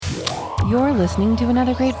You're listening to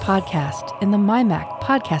another great podcast in the MyMac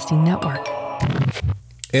Podcasting Network.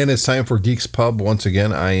 And it's time for Geeks Pub. Once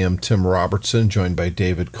again, I am Tim Robertson, joined by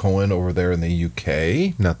David Cohen over there in the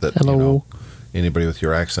UK. Not that Hello. Anybody with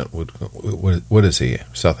your accent would. What is he?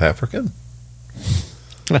 South African?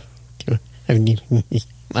 I'm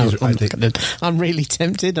really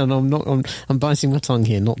tempted, and I'm biting my tongue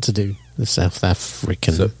here not to do the South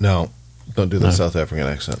African. No, don't do the South African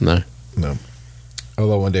accent. No.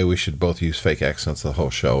 Although one day we should both use fake accents the whole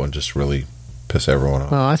show and just really piss everyone off.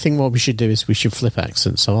 Well, I think what we should do is we should flip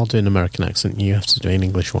accents. So I'll do an American accent, and you have to do an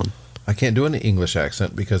English one. I can't do an English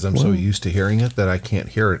accent because I'm so used to hearing it that I can't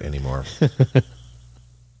hear it anymore.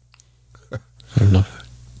 No.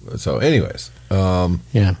 So, anyways,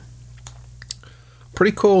 yeah.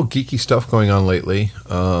 Pretty cool geeky stuff going on lately.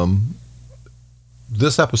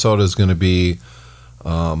 This episode is going to be,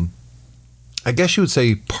 I guess you would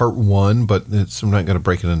say part one, but I'm not going to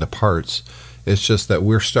break it into parts. It's just that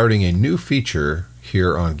we're starting a new feature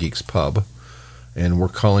here on Geeks Pub, and we're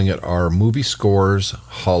calling it our Movie Scores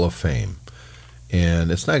Hall of Fame.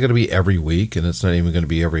 And it's not going to be every week, and it's not even going to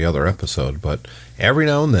be every other episode, but every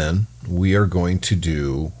now and then we're going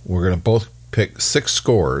to both pick 6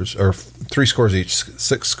 scores, or 3 scores each,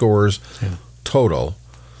 6 scores total,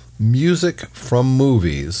 music from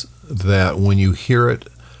movies that when you hear it,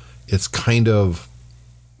 it's kind of,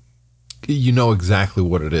 you know exactly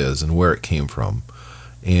what it is and where it came from.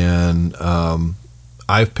 And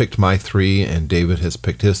I've picked my 3, and David has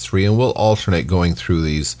picked his 3, and we'll alternate going through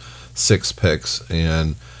these 6 picks,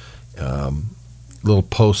 and little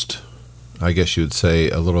post, I guess you would say,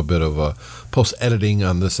 a little bit of a post-editing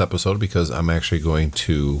on this episode, because I'm actually going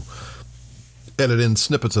to edit in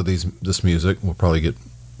snippets of this music. We'll probably get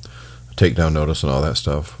takedown notice and all that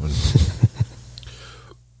stuff.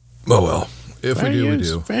 Oh, well. If fair we do,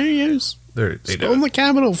 use, we do. Fair use. They do. On the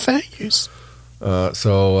Capitol, fair use.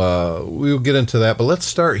 So we'll get into that, but let's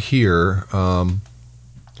start here.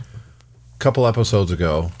 Couple episodes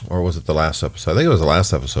ago, or was it the last episode? I think it was the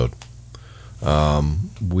last episode.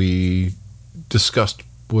 We discussed,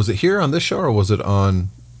 was it here on this show, or was it on,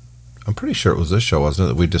 I'm pretty sure it was this show,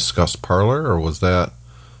 wasn't it? We discussed Parler, or was that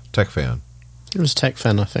Tech Fan? It was Tech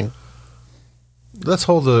Fan, I think. Let's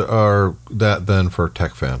hold that then for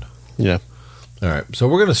Tech Fan. Yeah. All right. So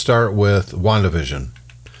we're going to start with WandaVision.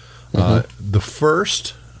 The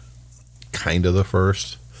first.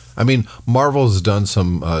 I mean, Marvel's done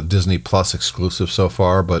some Disney Plus exclusive so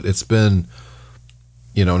far, but it's been,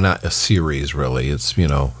 not a series really. It's,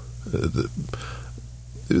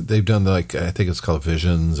 they've done I think it's called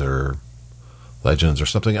Visions or Legends or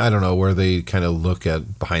something. I don't know, where they kind of look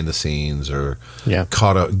at behind the scenes or get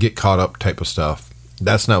caught up type of stuff.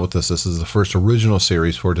 That's not what this is. This is the first original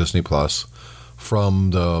series for Disney Plus from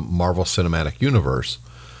the Marvel Cinematic Universe.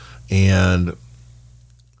 And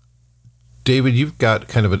David, you've got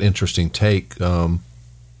kind of an interesting take.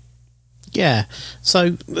 Yeah. So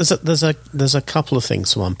there's a couple of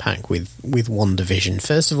things to unpack with WandaVision.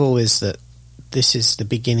 First of all, is that this is the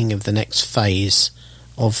beginning of the next phase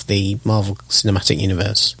of the Marvel Cinematic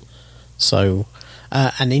Universe. So,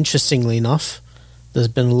 and interestingly enough, there's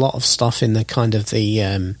been a lot of stuff in the kind of the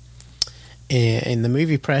in the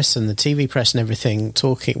movie press and the TV press and everything,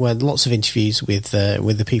 lots of interviews with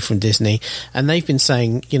the people from Disney, and they've been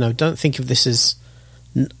saying, don't think of this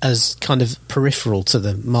as kind of peripheral to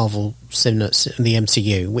the Marvel the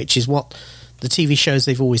MCU, which is what the TV shows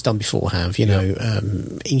they've always done before have.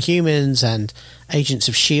 Inhumans and Agents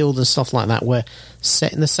of S.H.I.E.L.D. and stuff like that were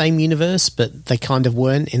set in the same universe, but they kind of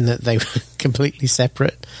weren't, in that they were completely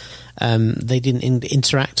separate. They didn't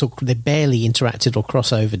interact, or they barely interacted or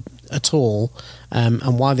cross over at all.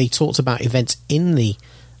 And while they talked about events in the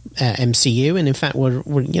MCU, and in fact were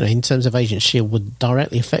in terms of Agent S.H.I.E.L.D. were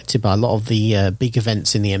directly affected by a lot of the big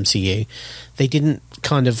events in the MCU, they didn't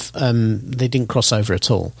they didn't cross over at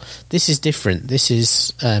all. This is different. This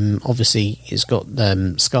is obviously, it's got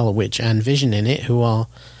Scarlet Witch and Vision in it, who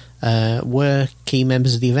were key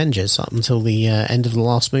members of the Avengers up until the end of the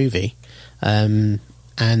last movie.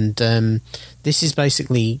 This is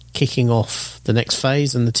basically kicking off the next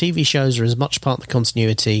phase, and the TV shows are as much part of the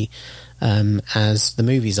continuity as the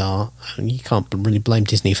movies are. You can't really blame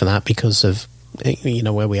Disney for that, because of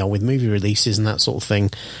where we are with movie releases and that sort of thing.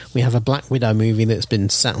 We have a Black Widow movie that's been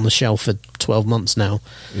sat on the shelf for 12 months now.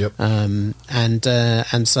 Yep.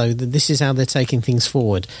 And so this is how they're taking things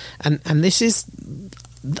forward, and this is,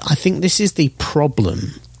 I think this is the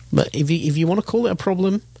problem. But if you want to call it a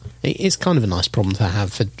problem, it's kind of a nice problem to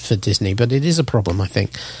have for Disney, but it is a problem, I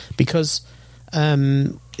think, because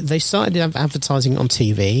they started advertising on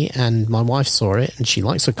TV, and my wife saw it, and she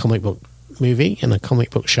likes her comic book movie and a comic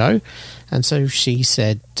book show. And so she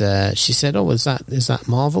said, "Oh, is that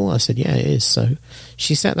Marvel?" I said, "Yeah, it is." So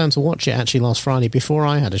she sat down to watch it actually last Friday before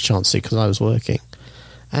I had a chance to, because I was working.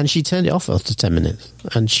 And she turned it off after 10 minutes.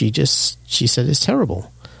 And she said, "It's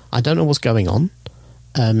terrible. I don't know what's going on.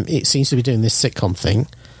 It seems to be doing this sitcom thing.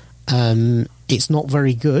 It's not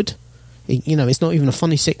very good. It's not even a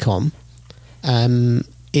funny sitcom.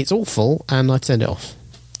 It's awful." And I turned it off.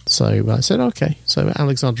 So I said, okay. So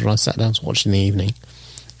Alexandra and I sat down to watch in the evening.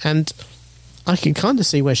 And I can kind of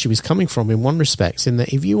see where she was coming from in one respect, in that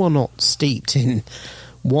if you are not steeped in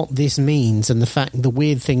what this means and the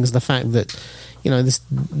weird things, the fact that,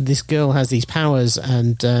 this girl has these powers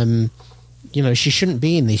and, she shouldn't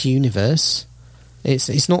be in this universe.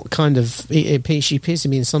 It's not kind of... she appears to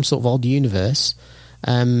be in some sort of odd universe.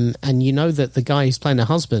 And you know that the guy who's playing her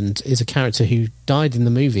husband is a character who died in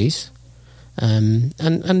the movies.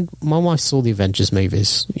 And my wife saw the Avengers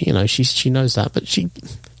movies. She knows that, but she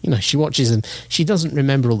watches and she doesn't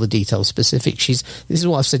remember all the details specific. This is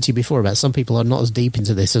what I've said to you before about some people are not as deep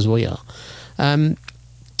into this as we are. And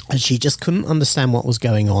she just couldn't understand what was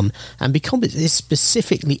going on. And because it is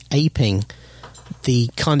specifically aping the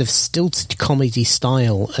kind of stilted comedy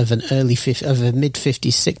style of a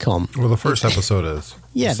mid-50s sitcom. Well, the first episode is.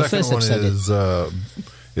 Yeah, the first second one episode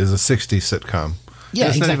is a 60s sitcom. Yeah,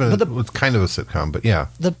 it's exactly. It's kind of a sitcom, but yeah.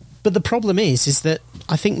 But the problem is that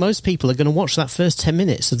I think most people are going to watch that first 10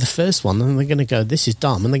 minutes of the first one and they're going to go, "This is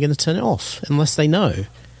dumb," and they're going to turn it off unless they know.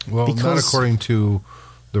 Well, not according to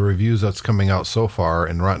the reviews that's coming out so far,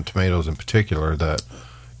 and Rotten Tomatoes in particular, that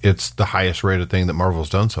it's the highest rated thing that Marvel's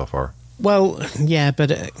done so far. Well, yeah,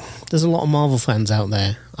 but there's a lot of Marvel fans out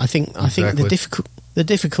there. I think the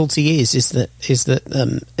difficulty is that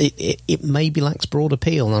it maybe lacks broad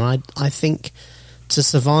appeal, and I think to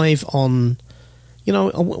survive on,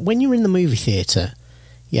 when you're in the movie theatre,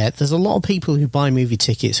 there's a lot of people who buy movie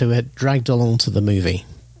tickets who are dragged along to the movie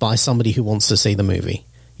by somebody who wants to see the movie.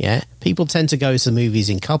 Yeah, people tend to go to the movies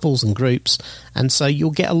in couples and groups, and so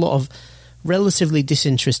you'll get a lot of relatively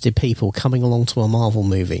disinterested people coming along to a Marvel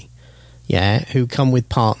movie. Yeah, who come with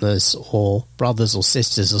partners or brothers or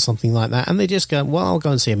sisters or something like that, and they just go, "Well, I'll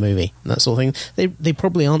go and see a movie," and that sort of thing. They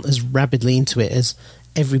probably aren't as rabidly into it as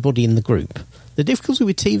everybody in the group. The difficulty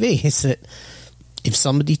with TV is that if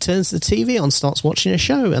somebody turns the TV on, starts watching a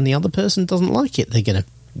show, and the other person doesn't like it, they're going to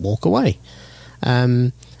walk away.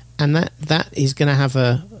 And that is going to have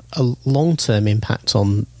a long-term impact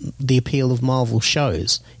on the appeal of Marvel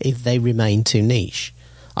shows if they remain too niche.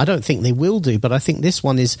 I don't think they will do, but I think this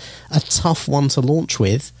one is a tough one to launch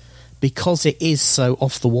with because it is so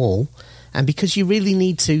off the wall, and because you really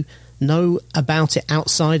need to know about it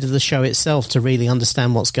outside of the show itself to really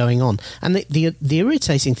understand what's going on. And the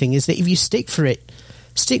irritating thing is that if you stick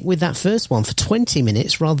with that first one for 20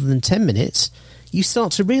 minutes rather than 10 minutes, you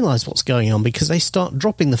start to realise what's going on, because they start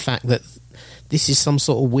dropping the fact that this is some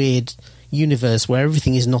sort of weird universe where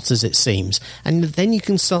everything is not as it seems, and then you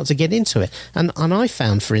can start to get into it. And I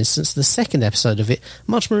found, for instance, the second episode of it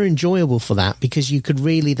much more enjoyable for that, because you could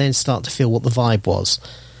really then start to feel what the vibe was.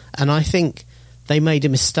 And I think they made a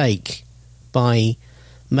mistake by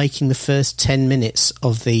making the first 10 minutes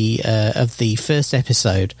of the first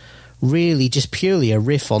episode really just purely a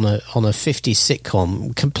riff on a 50s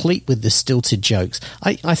sitcom, complete with the stilted jokes.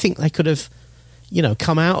 I think they could have,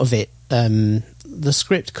 come out of it. The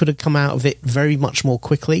script could have come out of it very much more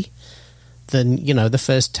quickly than, the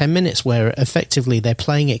first 10 minutes, where effectively they're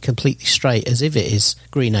playing it completely straight as if it is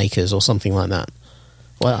Green Acres or something like that.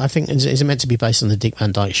 Well, I think, is it meant to be based on the Dick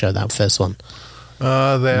Van Dyke Show, that first one?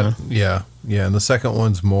 Yeah, and the second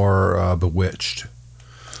one's more Bewitched.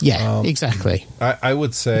 Yeah, exactly. I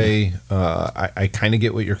would say I kind of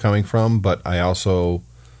get what you're coming from, but I also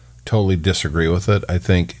totally disagree with it. I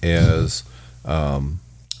think as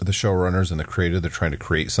the showrunners and the creator, they're trying to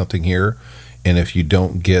create something here, and if you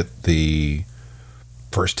don't get the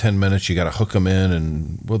first 10 minutes, you got to hook them in,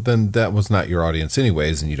 and then that was not your audience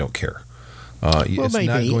anyways, and you don't care. It's maybe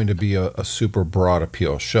not going to be a super broad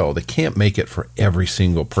appeal show. They can't make it for every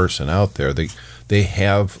single person out there. They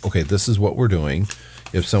have, okay, this is what we're doing.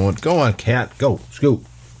 If someone, go on, cat, go, scoot,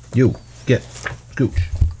 you, get, scooch.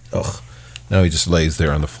 Ugh. Now he just lays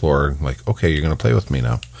there on the floor like, okay, you're going to play with me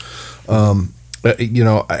now.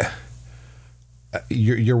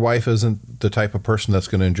 Your wife isn't the type of person that's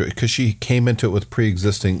going to enjoy it, because she came into it with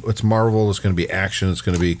pre-existing, it's Marvel, it's going to be action, it's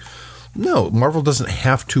going to be... No, Marvel doesn't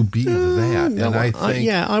have to be that. No, and I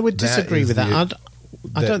think I would disagree with that.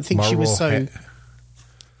 I don't think Marvel she was so...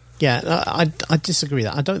 Yeah, I disagree with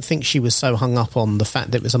that. I don't think she was so hung up on the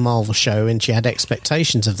fact that it was a Marvel show and she had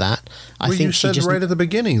expectations of that. I think you said right at the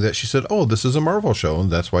beginning that she said, "Oh, this is a Marvel show,"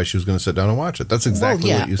 and that's why she was going to sit down and watch it. That's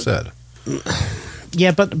exactly what you said.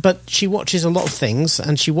 Yeah, but she watches a lot of things,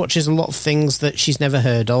 and she watches a lot of things that she's never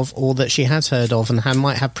heard of, or that she has heard of and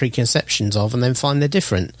might have preconceptions of, and then find they're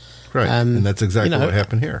different. Right, and that's exactly what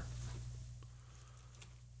happened here.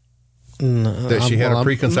 That she had a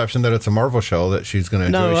preconception that it's a Marvel show that she's going to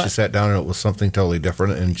enjoy. She sat down and it was something totally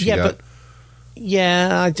different, and she got...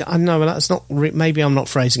 I know, but that's not... maybe I'm not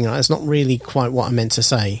phrasing it. That's not really quite what I meant to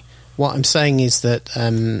say. What I'm saying is that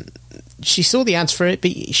she saw the ads for it,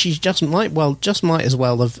 but she just might as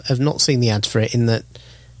well have not seen the ads for it, in that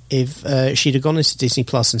if she'd have gone into Disney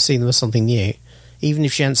Plus and seen there was something new, even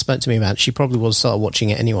if she hadn't spoken to me about it, she probably would have started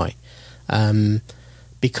watching it anyway.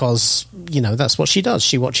 Because, that's what she does.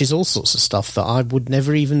 She watches all sorts of stuff that I would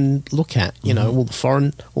never even look at. All the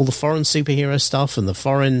foreign superhero stuff and the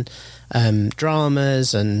foreign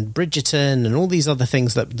dramas and Bridgerton and all these other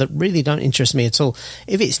things that really don't interest me at all.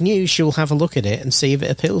 If it's new, she'll have a look at it and see if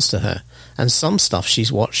it appeals to her. And some stuff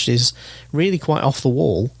she's watched is really quite off the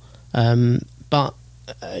wall. But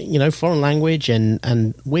foreign language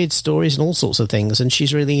and weird stories and all sorts of things, and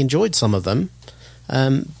she's really enjoyed some of them.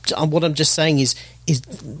 What I'm just saying is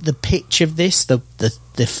the pitch of this, the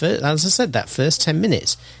first, as I said, that first 10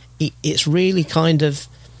 minutes, it's really kind of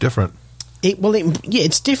different.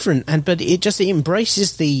 It's different, but it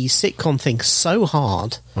embraces the sitcom thing so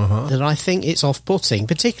hard that I think it's off-putting,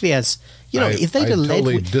 particularly as if they'd have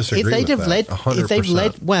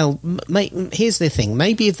led. Well, here's the thing: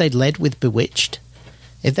 maybe if they'd led with Bewitched.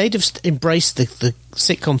 If they'd have embraced the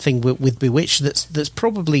sitcom thing with Bewitched, that's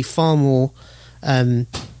probably far more,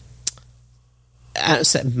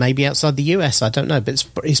 maybe outside the US, I don't know, but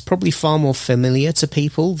it's probably far more familiar to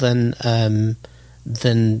people than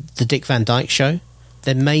the Dick Van Dyke Show.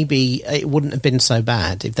 Then maybe it wouldn't have been so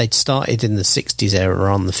bad if they'd started in the 60s era or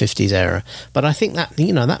on the 50s era. But I think that,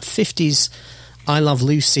 that 50s I Love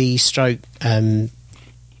Lucy stroke, Green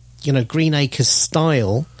Acres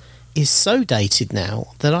style is so dated now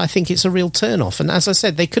that I think it's a real turn-off. And as I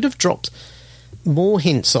said, they could have dropped more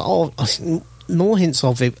hints of the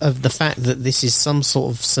fact that this is some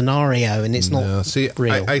sort of scenario and it's not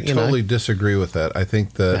real. I totally disagree with that. I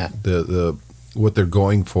think that the what they're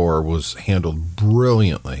going for was handled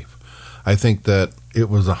brilliantly. I think that it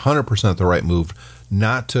was 100% the right move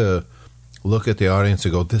not to look at the audience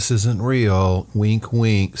and go, "This isn't real, wink,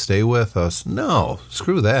 wink, stay with us." No,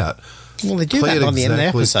 screw that. Well, they do that on the end of the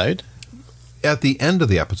episode. At the end of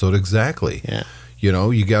the episode, exactly. Yeah.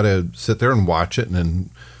 You got to sit there and watch it and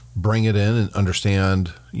then bring it in and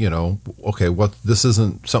understand, okay, this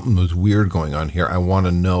isn't something that's weird going on here. I want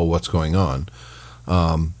to know what's going on.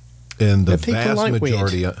 And the vast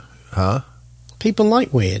majority, people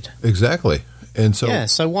like weird. Exactly. And so,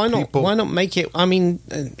 so why not make it? I mean,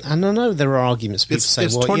 I don't know. There are arguments. People say,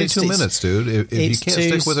 it's 22 minutes, dude. If you can't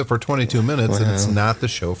stick with it for 22 minutes, then it's not the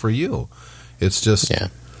show for you. It's just, I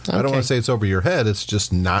don't want to say it's over your head. It's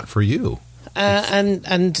just not for you.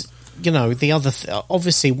 And the other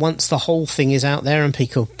obviously, once the whole thing is out there and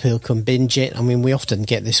people can binge it. I mean, we often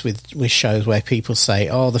get this with shows where people say,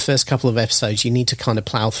 "Oh, the first couple of episodes you need to kind of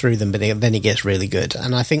plow through them, but then it gets really good."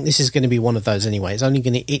 And I think this is going to be one of those anyway. It's only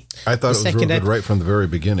going to. I thought it was real good right from the very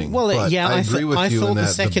beginning. Well, I agree with you thought in the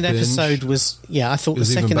second episode was. Yeah, I thought the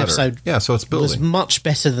second episode. Yeah, so it's building. Was much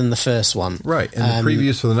better than the first one. Right, and the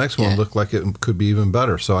previews for the next one looked like it could be even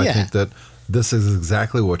better. So I think that this is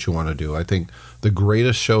exactly what you want to do. I think the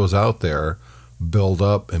greatest shows out there build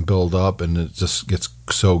up, and it just gets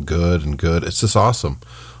so good and good. It's just awesome.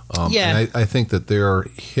 And I think that they're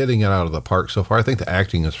hitting it out of the park so far. I think the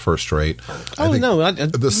acting is first rate.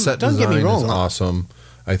 The set design is awesome.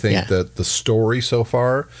 I think that the story so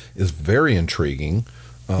far is very intriguing.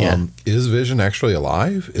 Is Vision actually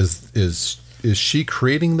alive? Is she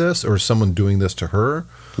creating this, or is someone doing this to her?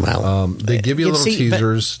 Well, they give you little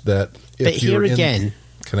teasers that. If you're again,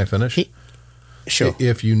 can I finish? Sure.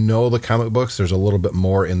 If you know the comic books, there's a little bit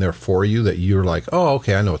more in there for you that you're like, "Oh,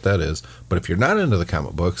 okay, I know what that is." But if you're not into the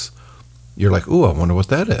comic books, you're like, "Ooh, I wonder what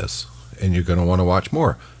that is," and you're going to want to watch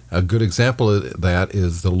more. A good example of that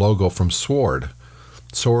is the logo from Sword.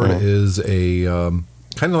 Sword is a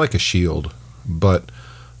kind of like a shield, but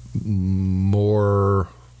more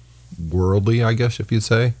worldly, I guess, if you'd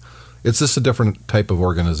say. It's just a different type of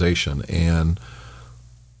organization, and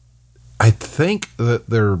I think that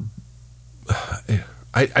they're.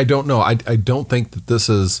 I don't know. I don't think that this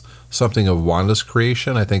is something of Wanda's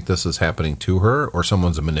creation. I think this is happening to her, or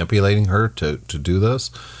someone's manipulating her to do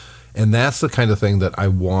this. And that's the kind of thing that I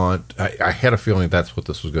want. I had a feeling that's what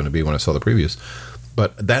this was going to be when I saw the previews.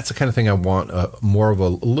 But that's the kind of thing I want, more of a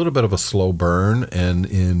little bit of a slow burn, and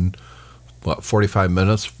in 45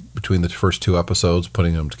 minutes between the first 2 episodes,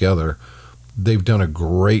 putting them together, they've done a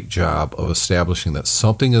great job of establishing that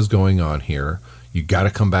something is going on here. You got to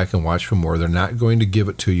come back and watch for more. They're not going to give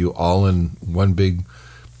it to you all in one big,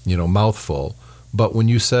 mouthful. But when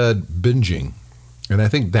you said binging, and I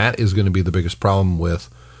think that is going to be the biggest problem with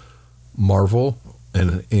Marvel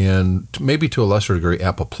and maybe to a lesser degree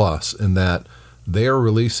Apple Plus, in that they are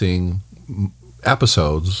releasing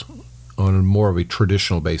episodes on more of a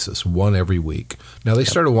traditional basis, one every week. Now, they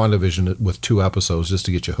started WandaVision with 2 episodes just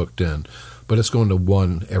to get you hooked in, but it's going to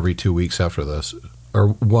 1 every 2 weeks after this, or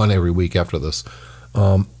 1 every week after this.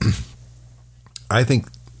 I think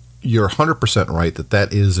you're 100% right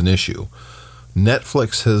that is an issue.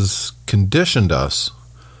 Netflix has conditioned us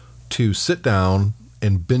to sit down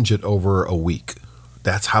and binge it over a week.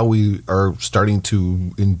 That's how we are starting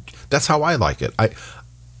to. That's how I like it.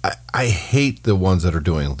 I hate the ones that are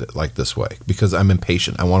doing it like this way, because I'm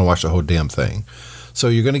impatient. I want to watch the whole damn thing. So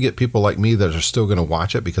you're going to get people like me that are still going to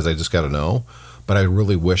watch it because I just got to know. But I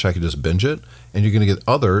really wish I could just binge it. And you're going to get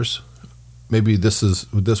others. Maybe this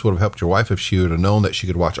would have helped your wife if she would have known that she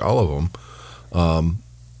could watch all of them,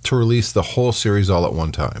 to release the whole series all at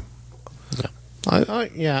one time. Yeah.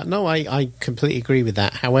 I completely agree with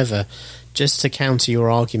that. However, just to counter your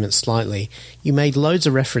argument slightly, you made loads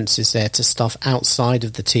of references there to stuff outside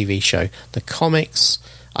of the TV show. The comics,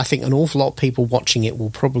 I think an awful lot of people watching it will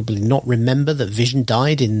probably not remember that Vision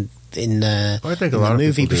died in the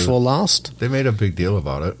movie before last. They made a big deal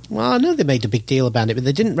about it. Well, I know they made a big deal about it, but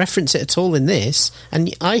they didn't reference it at all in this.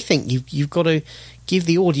 And I think you've got to give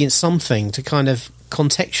the audience something to kind of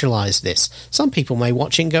contextualize this. Some people may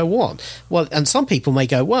watch it and go, what? Well, and some people may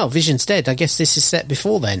go, well, Vision's dead. I guess this is set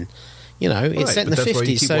before then. It's set in the 50s. Why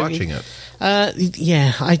you keep watching it.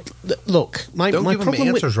 Look, don't give them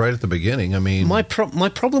answers right at the beginning. I mean, my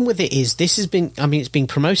problem with it is this has been. I mean, it's being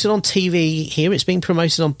promoted on TV here. It's being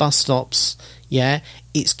promoted on bus stops. Yeah,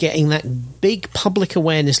 it's getting that big public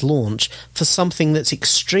awareness launch for something that's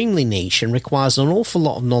extremely niche and requires an awful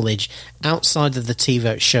lot of knowledge outside of the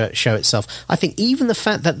TV show itself. I think even the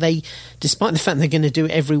fact that despite the fact they're going to do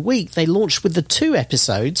it every week, they launched with the 2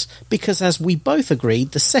 episodes because, as we both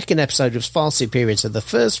agreed, the second episode was far superior to the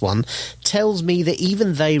first one, tells me that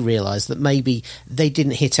even they realised that maybe they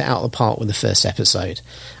didn't hit it out of the park with the first episode.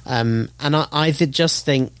 And I just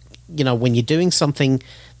think, when you're doing something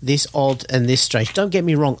this odd and this strange. Don't get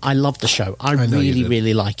me wrong, I love the show. I really,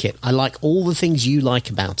 really like it. I like all the things you like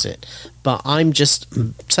about it. But I'm just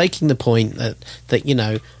taking the point that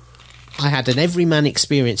I had an everyman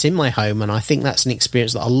experience in my home, and I think that's an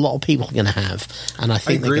experience that a lot of people are going to have. And I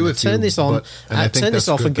think they're going to turn this on, turn this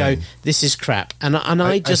off and go, this is crap. And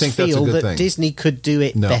I just feel that Disney could do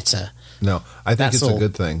it better. No, I think it's a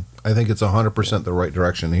good thing. I think it's 100% the right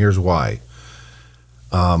direction. Here's why.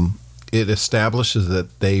 It establishes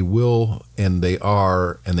that they will and they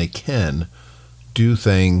are and they can do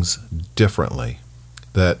things differently.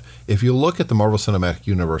 That if you look at the Marvel Cinematic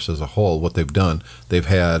Universe as a whole, what they've done, they've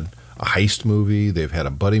had a heist movie, they've had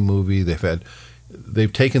a buddy movie,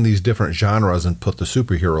 they've taken these different genres and put the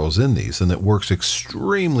superheroes in these, and it works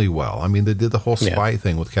extremely well. I mean, they did the whole spy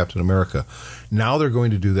thing with Captain America. Now they're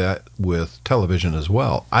going to do that with television as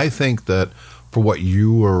well. I think that for what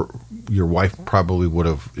you or your wife probably would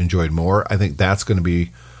have enjoyed more, I think that's going to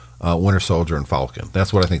be Winter Soldier and Falcon.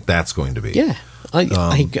 That's what I think that's going to be. Yeah,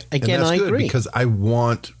 I agree. Because I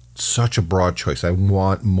want such a broad choice. I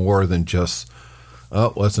want more than just,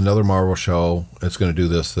 it's another Marvel show. It's going to do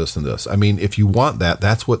this, this, and this. I mean, if you want that,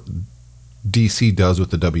 that's what DC does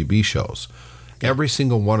with the WB shows. Every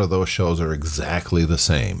single one of those shows are exactly the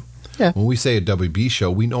same. Yeah. When we say a WB show,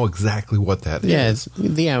 we know exactly what that is.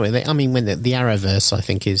 The Arrow. When the Arrowverse, I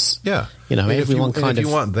think, is. Yeah. Everyone kind of. You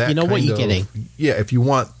want that. You know what you're getting. Yeah. If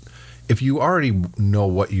you already know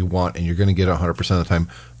what you want and you're going to get it 100% of the time,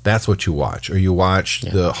 that's what you watch. Or you watch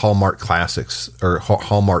the Hallmark classics or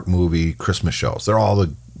Hallmark movie Christmas shows. They're all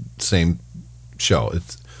the same show.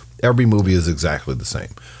 Every movie is exactly the same.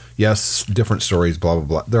 Yes, different stories. Blah blah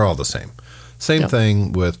blah. They're all the same. Same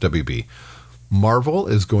thing with WB. Marvel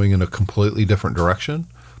is going in a completely different direction,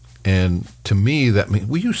 and to me, that means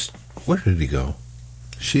where did he go?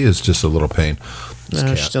 She is just a little pain.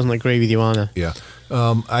 No, she doesn't agree with you, Anna. Yeah,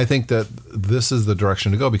 I think that this is the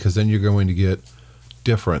direction to go, because then you're going to get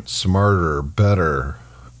different, smarter, better.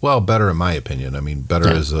 Well, better in my opinion. I mean, better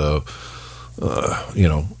is a.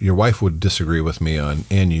 Your wife would disagree with me on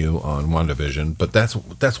WandaVision, but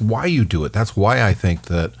that's why you do it. That's why I think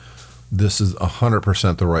that this is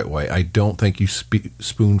 100% the right way. I don't think you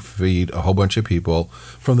spoon feed a whole bunch of people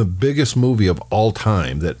from the biggest movie of all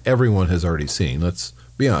time that everyone has already seen. Let's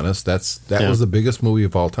be honest. That was the biggest movie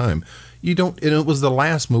of all time. You don't, and it was the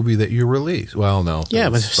last movie that you released. Well, no, yeah,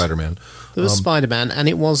 it was Spider-Man. It was Spider-Man, and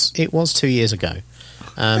it was 2 years ago.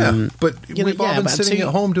 But we've all been sitting at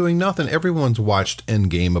home doing nothing. Everyone's watched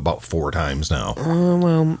Endgame about 4 times now.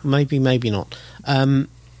 Well, maybe not. Don't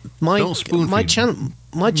spoon my feed. challenge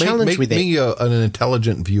with it. Make me an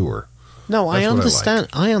intelligent viewer. No, I That's understand.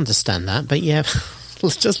 I understand that, but yeah,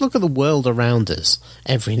 let's just look at the world around us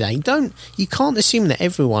every day. You can't assume that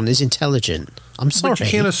everyone is intelligent. I'm sorry. But you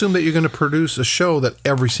can't assume that you're going to produce a show that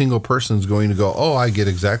every single person is going to go, "Oh, I get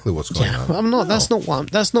exactly what's going on." I'm not. No. That's not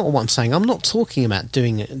what I'm saying. I'm not talking about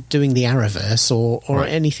doing the Arrowverse or Right.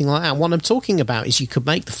 anything like that. What I'm talking about is you could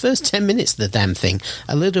make the first 10 minutes of the damn thing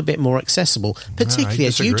a little bit more accessible. Particularly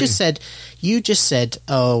as you just said.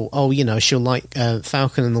 Oh, she'll like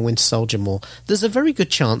Falcon and the Winter Soldier more. There's a very good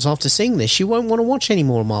chance after seeing this she won't want to watch any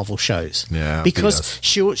more Marvel shows. Yeah, because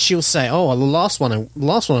she'll say, "Oh, the last one I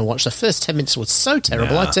watched, the first 10 minutes was so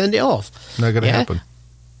terrible, I turned it off." Not going to happen.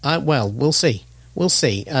 Well, we'll see.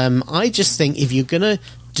 I just think if you're going to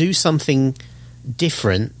do something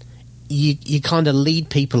different, you kind of lead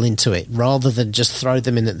people into it rather than just throw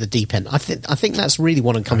them in at the deep end. I think that's really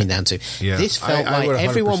what I'm coming down to. Yeah. This felt I like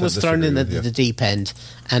everyone was thrown in at the deep end,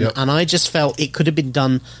 and I just felt it could have been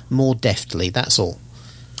done more deftly. That's all.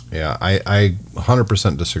 Yeah, I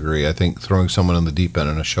 100% disagree. I think throwing someone in the deep end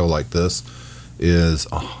in a show like this is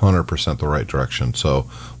 100% the right direction. So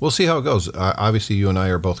we'll see how it goes. Obviously, you and I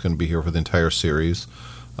are both going to be here for the entire series.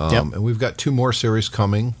 And we've got 2 more series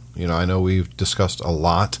coming. I know we've discussed a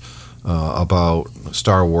lot about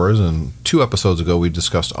Star Wars, and 2 episodes ago we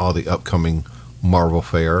discussed all the upcoming Marvel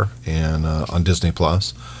fare and on Disney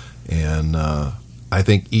Plus. And I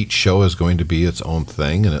think each show is going to be its own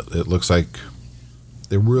thing, and it looks like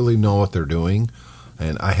they really know what they're doing.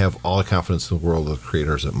 And I have all the confidence in the world of the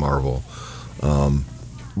creators at Marvel.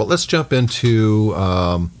 But let's jump into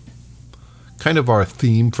kind of our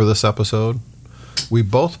theme for this episode. We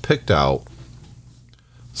both picked out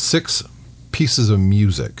 6 pieces of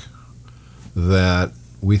music that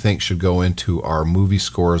we think should go into our Movie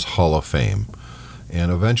Scores Hall of Fame.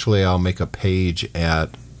 And eventually I'll make a page at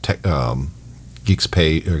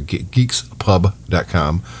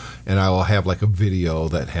geekspub.com, and I will have like a video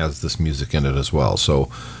that has this music in it as well.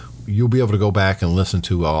 So you'll be able to go back and listen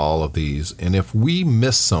to all of these. And if we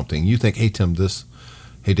miss something, you think, hey, Tim,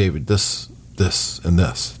 hey, David, this, and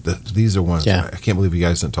this. These are ones. Yeah. I can't believe you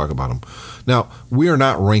guys didn't talk about them. Now, we are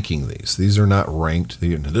not ranking these. These are not ranked.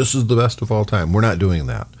 This is the best of all time. We're not doing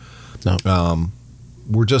that. No.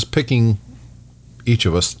 We're just picking, each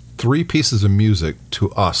of us, 3 pieces of music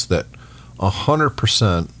to us that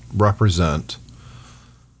 100% represent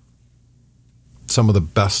some of the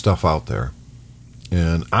best stuff out there.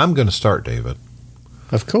 And I'm going to start, David.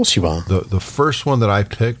 Of course you are. The first one that I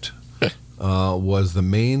picked was the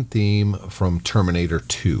main theme from Terminator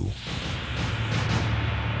 2.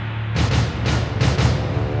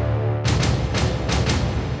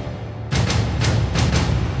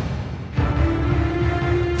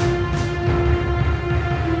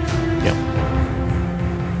 Yep.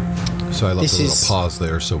 So I left a little pause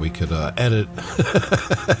there so we could edit.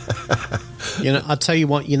 I'll tell you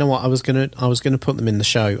what. I was gonna put them in the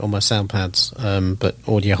show on my sound pads, but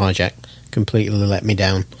Audio Hijack completely let me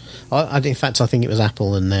down. In fact, I think it was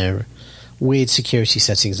Apple and their weird security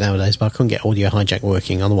settings nowadays, but I couldn't get Audio Hijack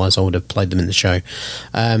working. Otherwise, I would have played them in the show.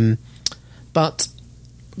 But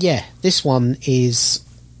yeah, this one is.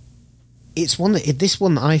 This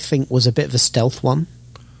one I think was a bit of a stealth one.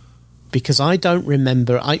 Because I don't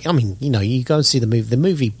remember. I mean, you go and see the movie. The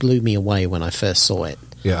movie blew me away when I first saw it.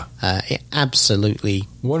 Yeah. It absolutely.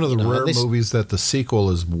 One of the rare movies that the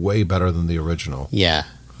sequel is way better than the original. Yeah,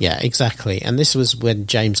 exactly. And this was when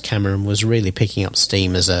James Cameron was really picking up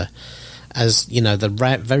steam as the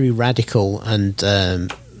very radical and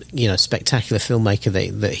spectacular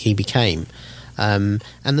filmmaker that he became. And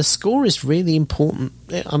the score is really important.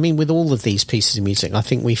 I mean, with all of these pieces of music, I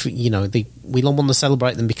think we want to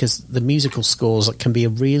celebrate them because the musical scores can be a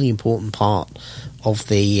really important part of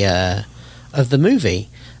the movie.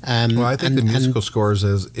 Well, I think the musical score is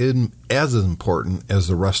as important as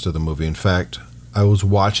the rest of the movie. In fact, I was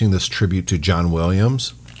watching this tribute to John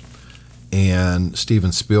Williams, and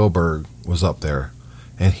Steven Spielberg was up there,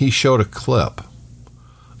 and he showed a clip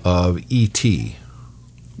of E.T.,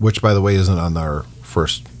 which, by the way, isn't on our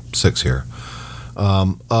first 6 here,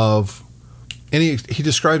 and he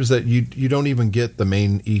describes that you don't even get the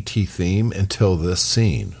main E.T. theme until this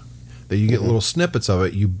scene. that you get little snippets of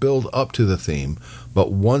it. You build up to the theme,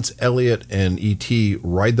 but once Elliot and E.T.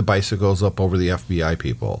 ride the bicycles up over the FBI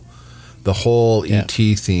people, the whole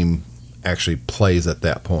E.T. theme actually plays at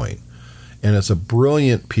that point. And it's a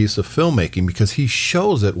brilliant piece of filmmaking because he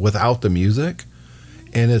shows it without the music,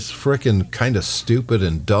 and it's freaking kind of stupid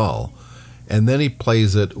and dull. And then he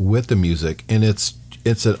plays it with the music, and it's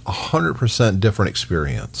a 100% different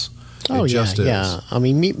experience. Oh, it just is. Yeah. I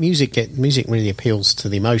mean, music really appeals to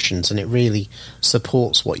the emotions, and it really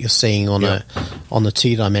supports what you're seeing on a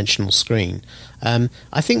two-dimensional screen.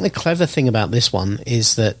 I think the clever thing about this one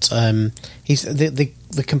is that he's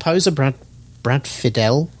the composer Brad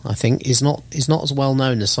Fiedel, I think, is not as well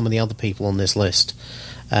known as some of the other people on this list.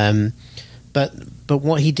 But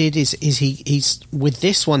what he did is he's with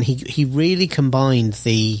this one he really combined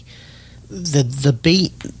the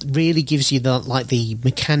beat really gives you the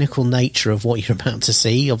mechanical nature of what you're about to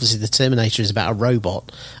see. Obviously, the Terminator is about a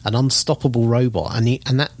robot, an unstoppable robot, and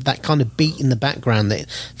that kind of beat in the background that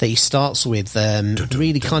he starts with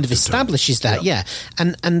really kind of establishes that. Yeah,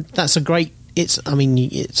 and that's a great. It's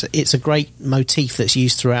a great motif that's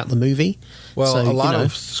used throughout the movie. Well, a lot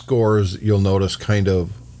of scores you'll notice kind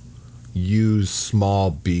of use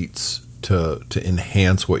small beats to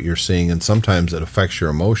enhance what you're seeing, and sometimes it affects your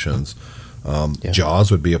emotions. Jaws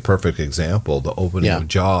would be a perfect example, the opening of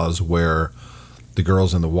Jaws, where the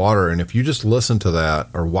girl's in the water, and if you just listen to that,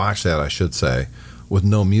 or watch that, I should say, with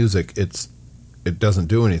no music, it doesn't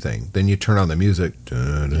do anything. Then you turn on the music,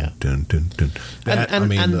 that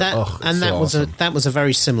was a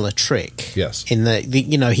very similar trick. Yes, in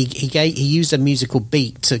he used a musical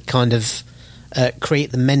beat to kind of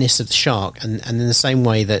create the menace of the shark, and in the same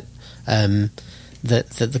way that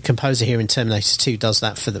the composer here in Terminator 2 does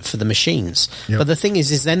that for the machines. Yep. But the thing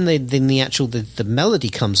is then the melody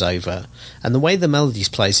comes over, and the way the melody's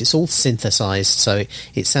plays, it's all synthesized, so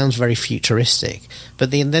it sounds very futuristic.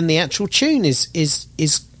 But then the actual tune is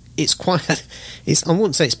quite I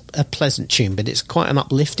wouldn't say it's a pleasant tune, but it's quite an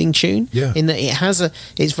uplifting tune. Yeah. In that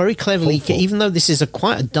it's very cleverly hopeful. Even though this is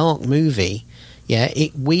quite a dark movie. Yeah,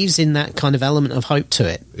 it weaves in that kind of element of hope to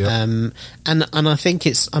it. Yep. And I think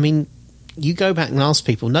you go back and ask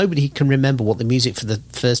people, nobody can remember what the music for the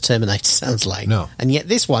first Terminator sounds like. No. And yet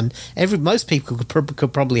this one, most people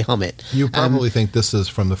could probably hum it. You probably think this is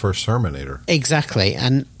from the first Terminator. Exactly.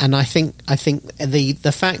 And I think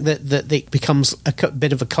the fact that it becomes a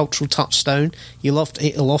bit of a cultural touchstone,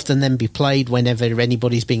 it'll often then be played whenever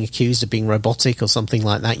anybody's being accused of being robotic or something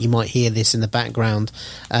like that. You might hear this in the background.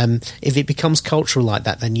 If it becomes cultural like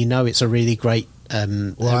that, then you know it's a really great I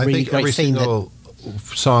think every single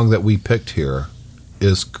song that we picked here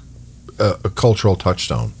is a cultural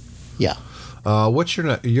touchstone. Yeah. What's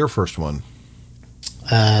your first one?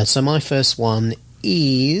 So my first one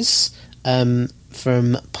is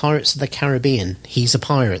from Pirates of the Caribbean. He's a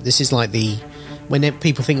pirate. This is like when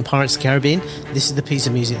people think of Pirates of the Caribbean, this is the piece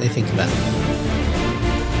of music they think about.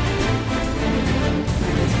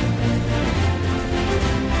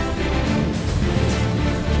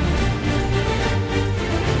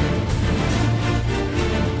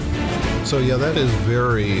 So yeah, that is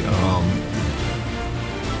very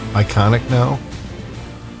iconic now.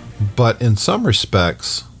 But in some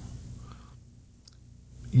respects,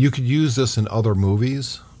 you could use this in other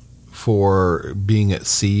movies for being at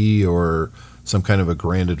sea or some kind of a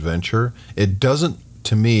grand adventure. It doesn't,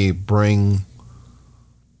 to me, bring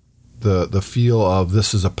the feel of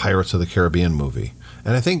this is a Pirates of the Caribbean movie.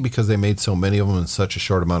 And I think because they made so many of them in such a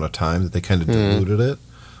short amount of time that they kind of diluted it.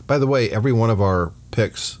 By the way, every one of our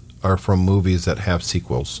picks are from movies that have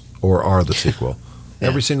sequels or are the sequel. Yeah.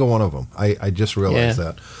 Every single one of them. I just realized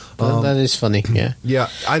that. That is funny, yeah. Yeah,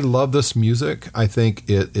 I love this music. I think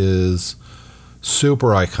it is super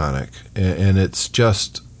iconic, and it's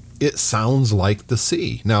just, it sounds like the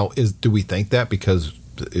sea. Now, do we think that because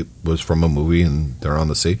it was from a movie and they're on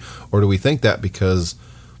the sea? Or do we think that because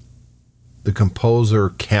the composer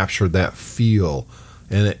captured that feel,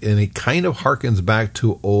 and it kind of harkens back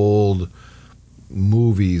to old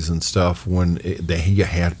movies and stuff when you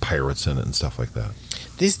had pirates in it and stuff like that.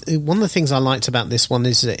 One of the things I liked about this one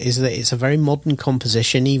is that it's a very modern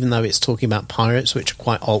composition, even though it's talking about pirates, which are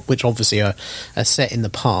quite old, which obviously are set in the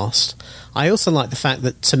past. I also like the fact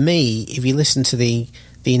that, to me, if you listen to the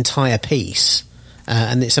entire piece,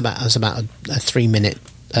 and it's about a 3-minute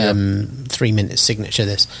 3-minute signature.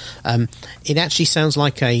 It actually sounds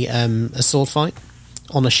like a sword fight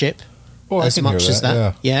on a ship. As much as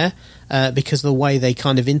that, yeah. Because the way they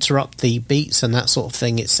kind of interrupt the beats and that sort of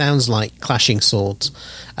thing, it sounds like clashing swords.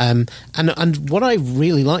 And what I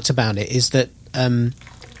really liked about it is that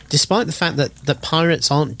despite the fact that pirates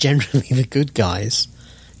aren't generally the good guys,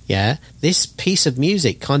 yeah, this piece of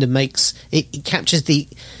music kind of makes it captures the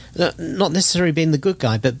not necessarily being the good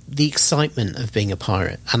guy, but the excitement of being a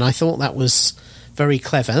pirate. And I thought that was very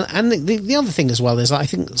clever. And the other thing as well is I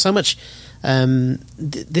think so much.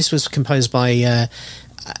 This was composed by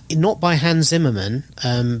not by Hans Zimmerman,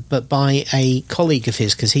 but by a colleague of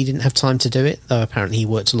his, because he didn't have time to do it, though apparently he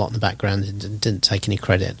worked a lot in the background and didn't take any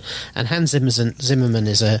credit. And Hans Zimmerman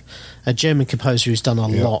is a German composer who's done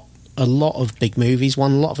a lot of big movies,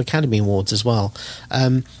 won a lot of Academy Awards as well.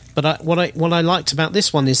 But what I liked about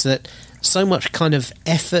this one is that so much kind of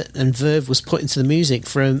effort and verve was put into the music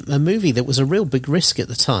for a movie that was a real big risk at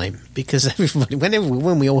the time, because everybody,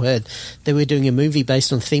 when we all heard they were doing a movie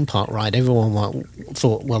based on a theme park ride, everyone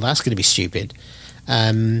thought, well, that's going to be stupid.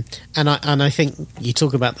 And I think you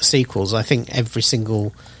talk about the sequels. I think every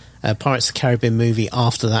single Pirates of the Caribbean movie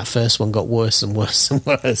after that first one got worse and worse and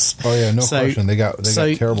worse. Oh yeah, no question. They got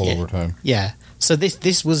terrible over time. Yeah. So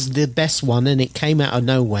this was the best one, and it came out of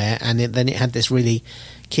nowhere, and then it had this really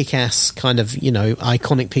kick-ass kind of,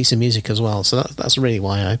 iconic piece of music as well. So that's really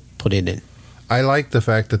why I put it in. I like the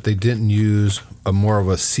fact that they didn't use a more of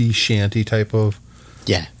a sea shanty type of.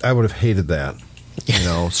 Yeah. I would have hated that.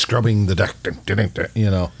 Scrubbing the deck.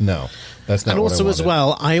 No, that's not. And what also I as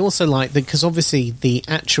well, I also like that because obviously the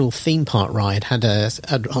actual theme park ride had a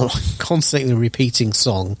constantly repeating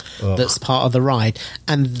song that's part of the ride,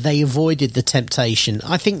 and they avoided the temptation.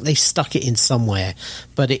 I think they stuck it in somewhere,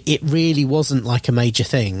 but it really wasn't like a major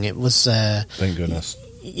thing. It was. Thank goodness.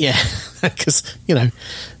 Yeah, because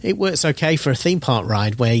it works okay for a theme park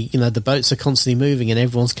ride where the boats are constantly moving and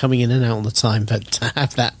everyone's coming in and out all the time, but to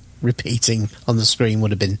have that repeating on the screen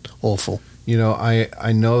would have been awful.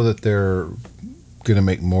 I know that they're going to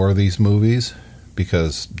make more of these movies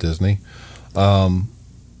because Disney. Do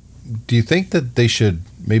you think that they should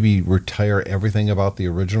maybe retire everything about the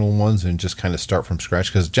original ones and just kind of start from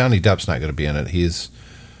scratch? Because Johnny Depp's not going to be in it. He's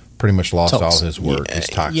pretty much lost all his work. He's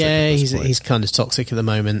toxic. Yeah, he's kind of toxic at the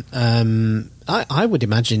moment. I would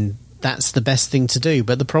imagine that's the best thing to do,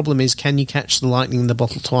 but the problem is, can you catch the lightning in the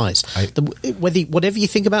bottle twice? Whatever you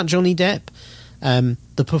think about Johnny Depp,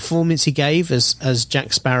 the performance he gave as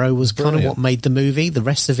Jack Sparrow was kind of what made the movie. The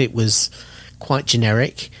rest of it was quite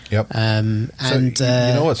generic. Yep.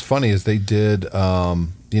 What's funny is they did. They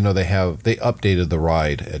updated the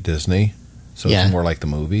ride at Disney, so it's more like the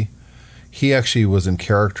movie. He actually was in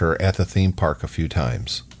character at the theme park a few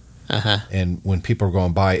times, and when people are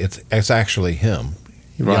going by, it's actually him.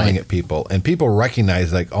 Yelling at people, and people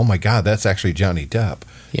recognize, like, oh my god, that's actually Johnny Depp.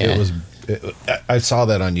 Yeah. I saw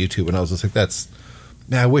that on YouTube, and I was just like,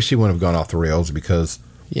 I wish he wouldn't have gone off the rails, because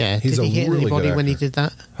he's did he hit really anybody good when he did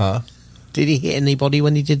that? Huh? Did he hit anybody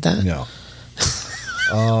when he did that? No.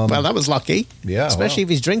 Well, that was lucky. Yeah, especially if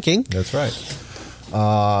he's drinking. That's right.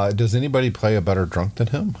 Does anybody play a better drunk than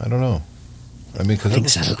him? I don't know. I mean, because I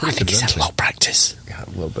think he's had a lot of practice. Yeah,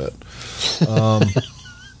 a little bit.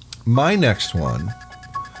 My next one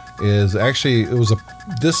is actually,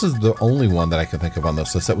 this is the only one that I can think of on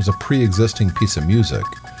this list that was a pre-existing piece of music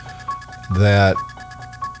that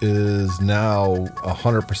is now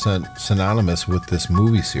 100% synonymous with this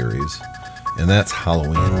movie series, and that's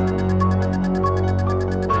Halloween.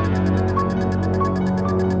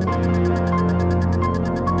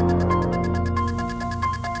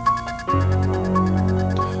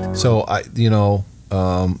 So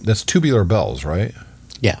that's Tubular Bells, right?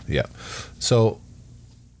 Yeah. Yeah. So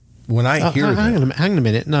when I hear hang on a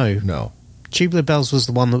minute, no. Tubular Bells was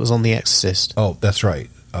the one that was on The Exorcist. Oh, that's right.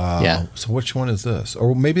 Yeah. So which one is this?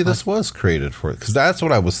 Or maybe this was created for it, because that's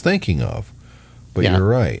what I was thinking of. But you're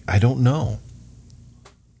right. I don't know.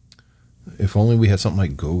 If only we had something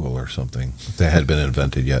like Google or something that had been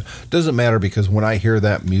invented yet. Doesn't matter, because when I hear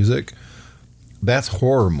that music, that's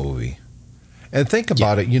horror movie. And think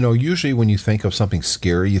about it. Usually when you think of something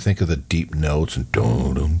scary, you think of the deep notes and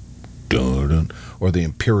dun dun dun, or the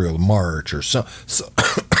Imperial March, or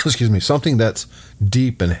excuse me, something that's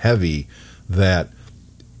deep and heavy that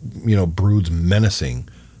broods menacing.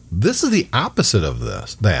 This is the opposite of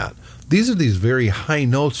that. These are these very high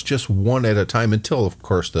notes, just one at a time, until, of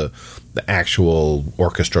course, the actual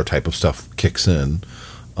orchestra type of stuff kicks in.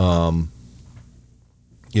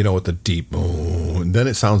 With the deep, and then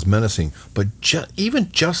it sounds menacing. But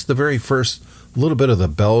even just the very first little bit of the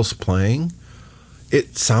bells playing,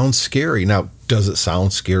 it sounds scary. Now, does it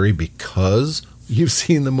sound scary because you've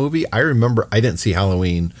seen the movie? I remember I didn't see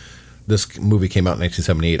Halloween. This movie came out in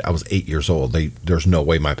 1978. I was 8 years old. There's no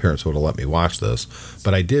way my parents would have let me watch this.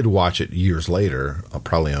 But I did watch it years later,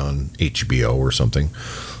 probably on HBO or something,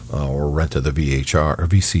 or rented the VCR or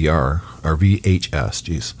VHS.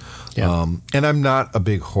 Geez. Yeah. And I'm not a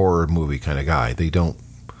big horror movie kind of guy. They don't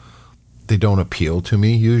they don't appeal to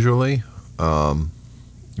me usually,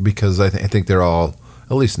 because I think they're all,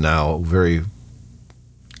 at least now, very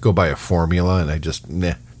go by a formula, and I just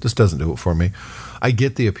doesn't do it for me. I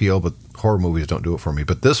get the appeal, but horror movies don't do it for me.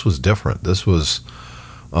 But this was different. This was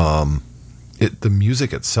the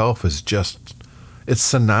music itself is just, it's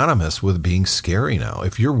synonymous with being scary now.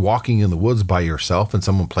 If you're walking in the woods by yourself and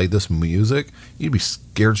someone played this music, you'd be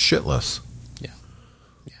scared shitless.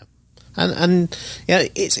 And yeah,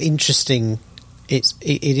 it's interesting. It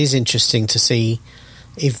is interesting to see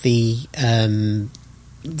if the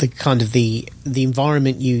kind of the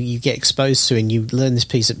environment you get exposed to and you learn this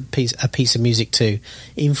piece of music to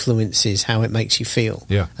influences how it makes you feel.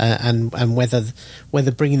 Yeah. And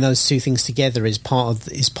whether bringing those two things together is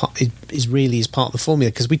really part of the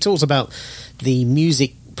formula, because we talked about the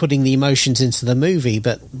music putting the emotions into the movie,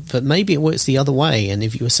 but maybe it works the other way, and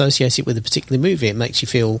if you associate it with a particular movie, it makes you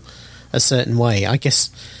feel a certain way. I guess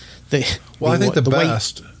I think the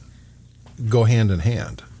best go hand in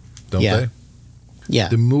hand, don't they? Yeah.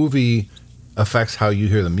 The movie affects how you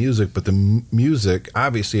hear the music, but the music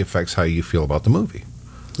obviously affects how you feel about the movie.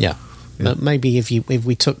 Yeah. But maybe if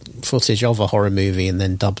we took footage of a horror movie and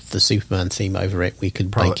then dubbed the Superman theme over it, we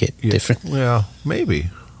could make it different. Well, maybe.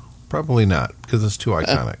 Probably not, because it's too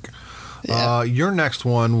iconic. Your next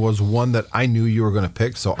one was one that I knew you were going to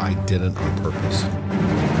pick, so I didn't on purpose.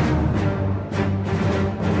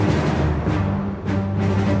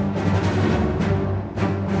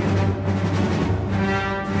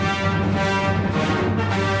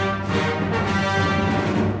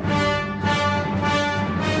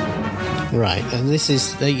 Right, and this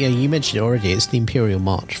is, you mentioned it already, it's the Imperial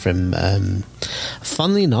March from,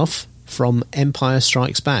 funnily enough, from Empire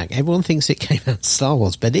Strikes Back. Everyone thinks it came out of Star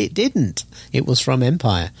Wars, but it didn't. It was from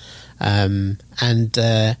Empire.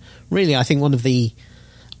 Really, I think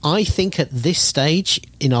I think at this stage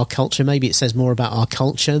in our culture, maybe it says more about our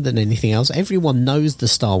culture than anything else. Everyone knows the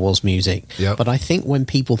Star Wars music, but I think when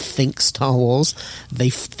people think Star Wars, they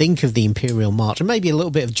think of the Imperial March, and maybe a little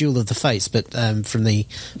bit of Duel of the Fates, but from the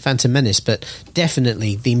Phantom Menace. But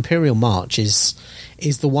definitely, the Imperial March is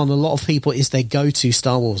the one a lot of people is their go-to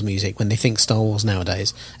Star Wars music when they think Star Wars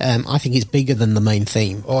nowadays. I think it's bigger than the main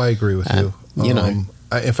theme. Oh, I agree with you.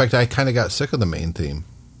 In fact, I kind of got sick of the main theme.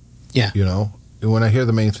 Yeah, when I hear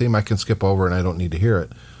the main theme, I can skip over and I don't need to hear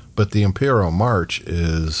it. But the Imperial March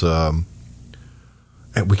is, and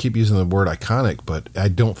we keep using the word iconic, but I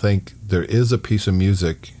don't think there is a piece of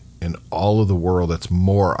music in all of the world that's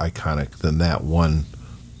more iconic than that one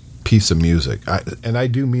piece of music. And I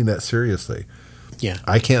do mean that seriously. Yeah.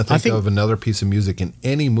 I can't think of another piece of music in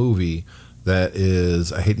any movie that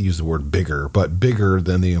is, I hate to use the word bigger, but bigger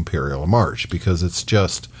than the Imperial March, because it's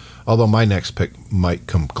just, although my next pick might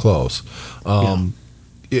come close. Man,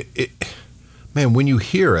 when you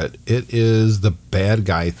hear it, it is the bad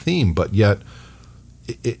guy theme, but yet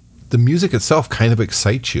the music itself kind of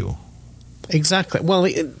excites you. Exactly. Well,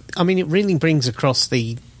 it really brings across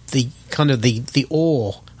the kind of the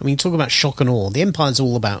awe. I mean, talk about shock and awe. The Empire's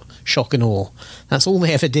all about shock and awe. That's all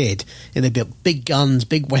they ever did. And they built big guns,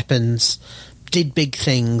 big weapons, did big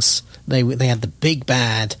things. They had the big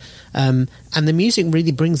bad. And the music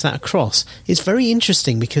really brings that across. It's very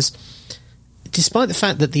interesting because despite the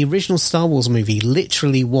fact that the original Star Wars movie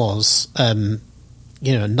literally was,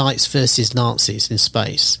 knights versus Nazis in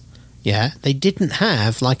space, they didn't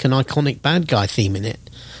have like an iconic bad guy theme in it.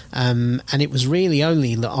 And it was really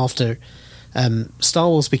only after Star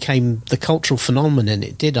Wars became the cultural phenomenon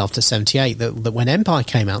it did after 78 that when Empire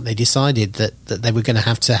came out, they decided that they were going to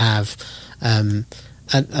have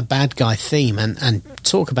a bad guy theme and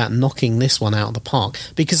talk about knocking this one out of the park.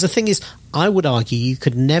 Because the thing is, I would argue you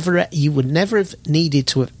would never have needed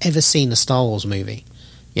to have ever seen a Star Wars movie.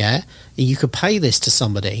 Yeah, you could pay this to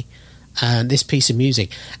somebody, this piece of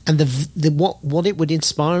music, and what it would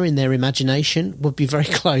inspire in their imagination would be very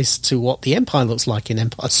close to what the Empire looks like in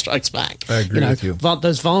Empire Strikes Back. I agree with you.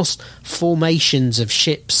 Those vast formations of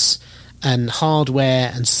ships and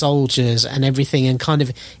hardware and soldiers and everything, and kind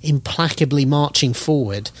of implacably marching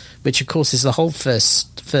forward, which of course is the whole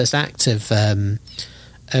first act of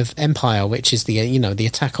Empire, which is the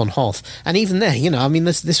attack on Hoth. And even there,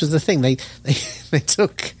 this was the thing they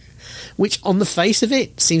took, which on the face of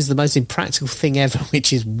it seems the most impractical thing ever,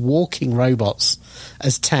 which is walking robots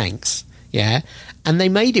as tanks. Yeah, and they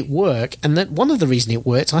made it work, and that one of the reasons it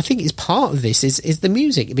worked, I think, is part of this is the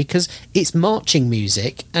music, because it's marching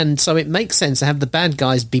music, and so it makes sense to have the bad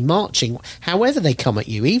guys be marching however they come at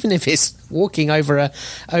you, even if it's walking over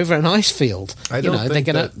an ice field. I don't think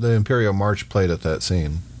that the Imperial March played at that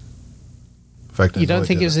scene. In fact, you don't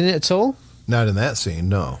think it was in it at all? Not in that scene,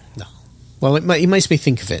 no. Well, it makes me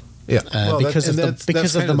think of it. Yeah, because of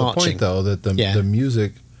the marching. Point, though, that the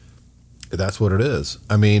music, that's what it is.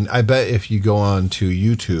 I mean, I bet if you go on to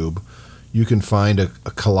YouTube, you can find a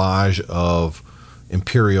collage of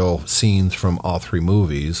Imperial scenes from all three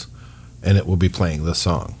movies, and it will be playing this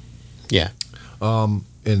song. Yeah.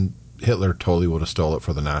 And Hitler totally would have stole it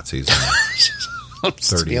for the Nazis in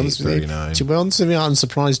 38, 39. To be honest with you, I'm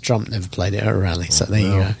surprised Trump never played it at a rally, so there you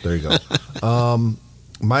go. There you go.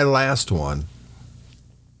 My last one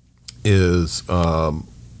is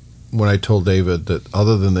when I told David that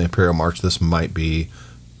other than the Imperial March, this might be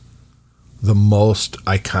the most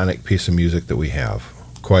iconic piece of music that we have,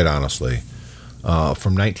 quite honestly.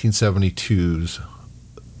 From 1972's...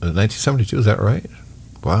 1972, is that right?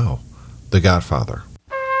 Wow. The Godfather.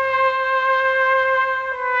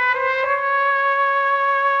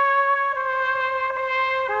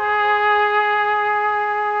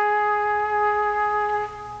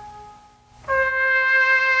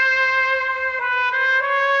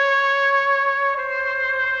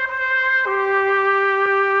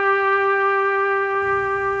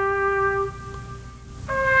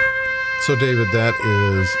 So, David, that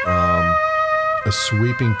is a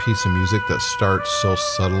sweeping piece of music that starts so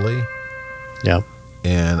subtly. Yeah.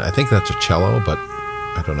 And I think that's a cello, but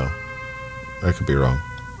I don't know. I could be wrong.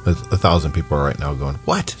 1,000 people are right now going,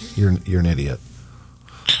 "What? You're an idiot."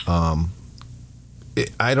 I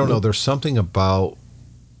don't know. There's something about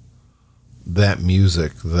that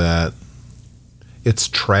music that it's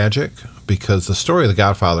tragic, because the story of The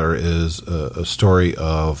Godfather is a story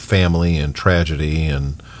of family and tragedy,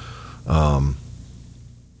 and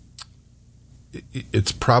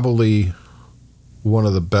it's probably one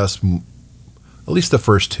of the best, at least the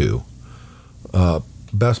first two,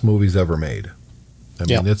 best movies ever made. I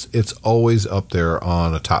mean, it's always up there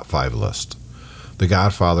on a top 5 list. The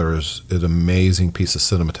Godfather is an amazing piece of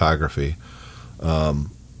cinematography.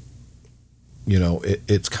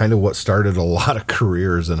 It's kind of what started a lot of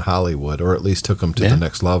careers in Hollywood, or at least took them to the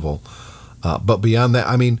next level. But beyond that,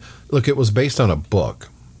 I mean, look, it was based on a book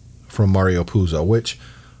from Mario Puzo, which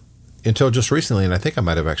until just recently, and I think I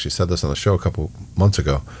might have actually said this on the show a couple months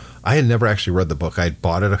ago, I had never actually read the book. I had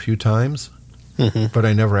bought it a few times, but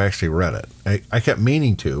I never actually read it. I kept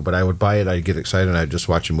meaning to, but I would buy it, I'd get excited, and I'd just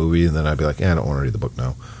watch a movie, and then I'd be like, I don't want to read the book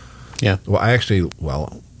now. Yeah. Well,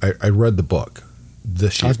 I read the book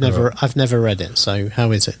this year. I've never read it, so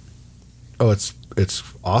how is it? Oh, it's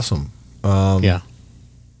awesome.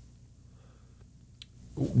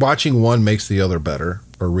 Watching one makes the other better,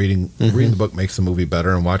 or reading the book makes the movie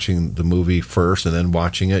better, and watching the movie first and then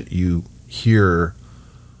watching it, you hear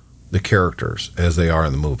the characters as they are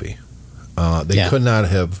in the movie. They could not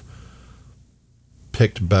have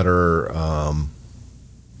picked better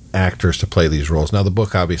actors to play these roles. Now, the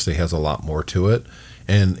book obviously has a lot more to it,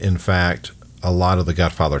 and in fact, a lot of The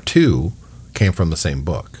Godfather 2 came from the same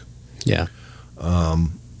book. Yeah.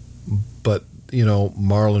 But,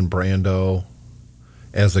 Marlon Brando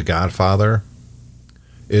as the Godfather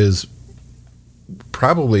is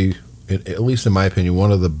probably, at least in my opinion,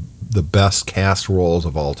 one of the best cast roles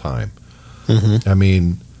of all time. I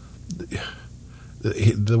mean,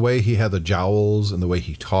 the way he had the jowls and the way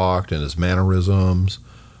he talked and his mannerisms,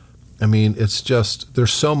 I mean, it's just,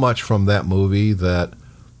 there's so much from that movie that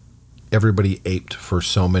everybody aped for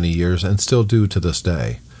so many years and still do to this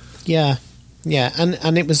day. Yeah, and I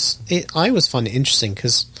always find it interesting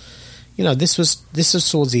because, this was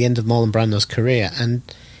towards the end of Marlon Brando's career, and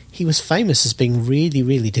he was famous as being really,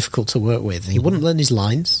 really difficult to work with. He wouldn't learn his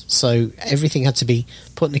lines, so everything had to be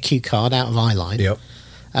put in a cue card out of eyeline. Yep.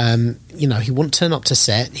 He wouldn't turn up to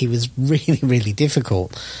set. He was really, really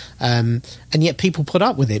difficult. And yet people put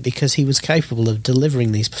up with it because he was capable of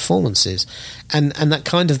delivering these performances. And that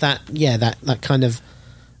kind of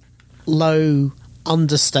low,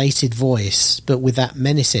 understated voice, but with that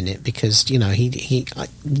menace in it, because,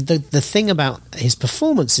 the thing about his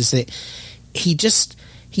performance is that he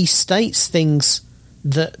states things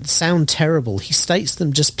that sound terrible. He states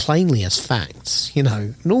them just plainly as facts.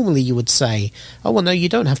 Normally you would say, "Oh, well, no, you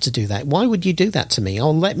don't have to do that. Why would you do that to me?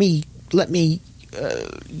 Oh, let me.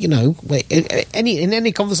 In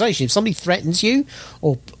any conversation, if somebody threatens you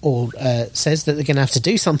or says that they're going to have to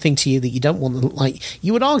do something to you that you don't want,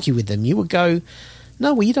 you would argue with them. You would go,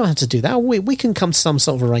 no, well, you don't have to do that. We can come to some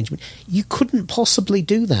sort of arrangement. You couldn't possibly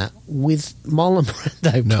do that with Marlon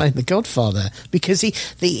Brando playing The Godfather, because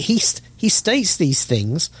he states these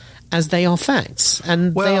things as they are facts,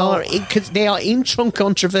 and they are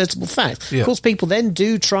incontrovertible facts. Yeah. Of course, people then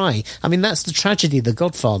do try. I mean, that's the tragedy of The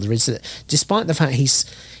Godfather, is that despite the fact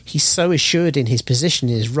he's so assured in his position,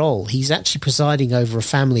 in his role. He's actually presiding over a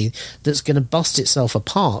family that's going to bust itself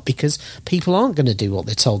apart because people aren't going to do what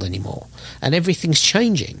they're told anymore, and everything's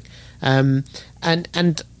changing. And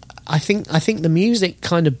I think the music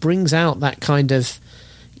kind of brings out that kind of,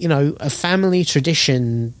 you know, a family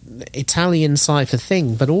tradition, Italian type of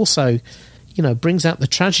thing, but also, you know, brings out the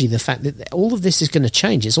tragedy, the fact that all of this is going to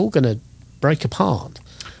change. It's all going to break apart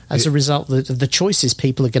as a result of the choices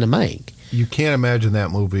people are going to make. You can't imagine that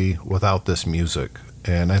movie without this music.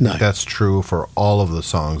 And I think that's true for all of the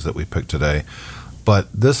songs that we picked today.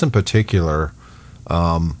 But this in particular,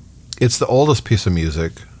 it's the oldest piece of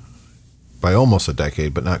music by almost a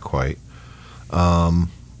decade, but not quite.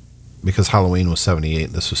 Because Halloween was 78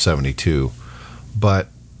 and this was 72. But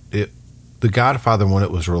The Godfather, when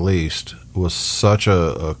it was released, was such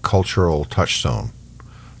a cultural touchstone.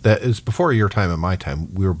 That is before your time and my time.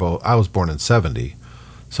 I was born in 70,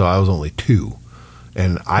 so I was only 2.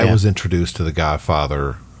 And I was introduced to The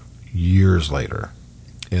Godfather years later.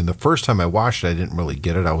 And the first time I watched it, I didn't really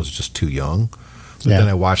get it. I was just too young. But then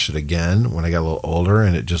I watched it again when I got a little older,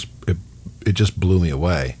 and it just blew me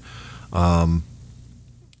away. I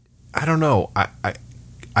don't know.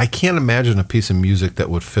 I can't imagine a piece of music that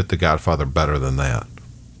would fit The Godfather better than that.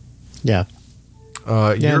 Yeah.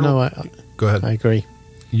 Go ahead. I agree.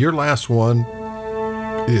 Your last one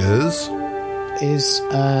is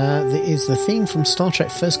the theme from Star Trek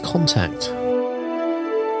First Contact.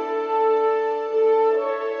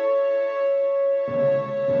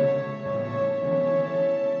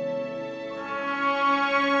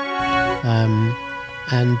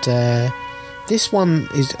 This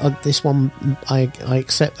one I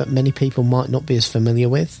accept that many people might not be as familiar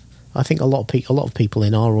with. I think a lot of people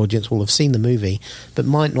in our audience will have seen the movie, but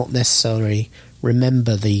might not necessarily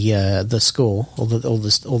remember the score or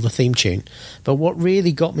the theme tune. But what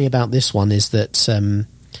really got me about this one is that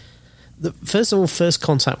first of all, First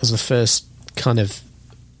Contact was the first kind of,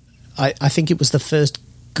 I think it was the first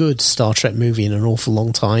good Star Trek movie in an awful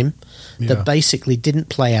long time that basically didn't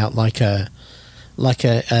play out like a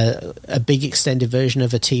big extended version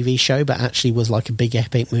of a TV show, but actually was like a big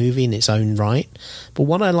epic movie in its own right. But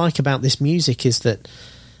what I like about this music is that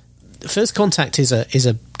First Contact is a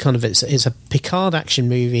Picard action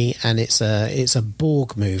movie, and it's a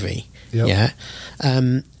Borg movie. Yep. Yeah.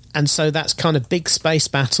 And so that's kind of big space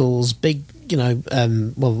battles, big,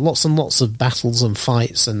 lots and lots of battles and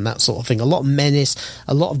fights and that sort of thing. A lot of menace,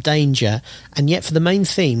 a lot of danger, and yet for the main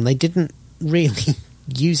theme, they didn't really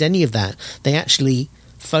use any of that. They actually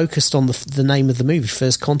focused on the name of the movie,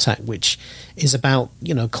 First Contact, which is about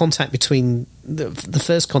contact between the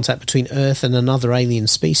first contact between Earth and another alien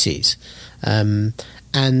species. And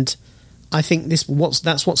I think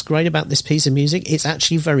that's what's great about this piece of music. It's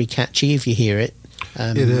actually very catchy if you hear it.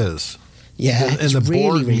 It is. Yeah, and the really,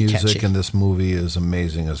 Borg really music catchy. in this movie is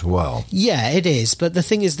amazing as well. Yeah, it is. But the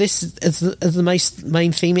thing is, this as the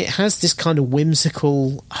main theme, it has this kind of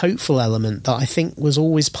whimsical, hopeful element that I think was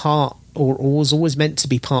always part, or was always meant to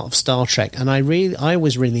be part of Star Trek. And I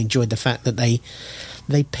always really enjoyed the fact that they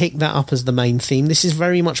picked that up as the main theme. This is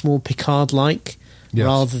very much more Picard-like,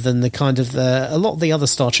 rather than the kind of a lot of the other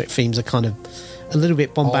Star Trek themes are kind of a little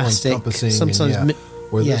bit bombastic. Sometimes.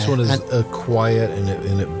 Where this one is quiet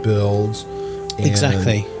and it builds.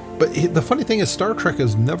 Exactly. But the funny thing is, Star Trek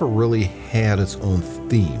has never really had its own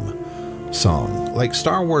theme song. Like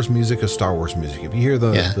Star Wars music is Star Wars music. If you hear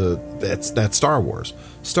that's Star Wars.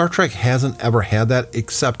 Star Trek hasn't ever had that,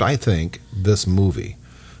 except I think this movie.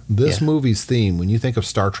 This movie's theme, when you think of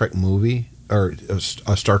Star Trek movie or a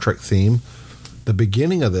Star Trek theme, the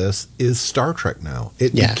beginning of this is Star Trek now.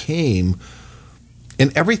 It became,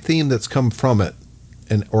 and every theme that's come from it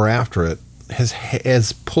or after it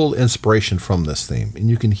has pulled inspiration from this theme, and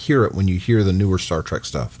you can hear it when you hear the newer Star Trek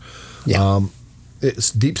stuff. Yeah,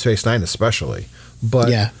 it's Deep Space Nine especially,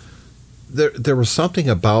 but there was something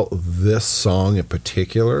about this song in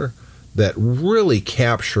particular that really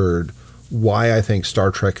captured why I think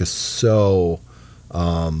Star Trek is so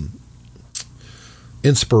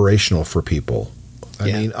inspirational for people.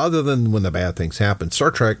 I mean, other than when the bad things happen,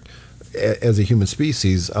 Star Trek, as a human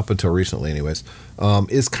species, up until recently anyways,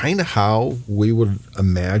 is kind of how we would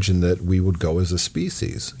imagine that we would go as a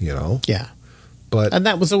species, Yeah. And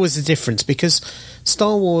that was always the difference, because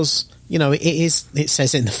Star Wars, it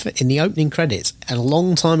says in the opening credits, a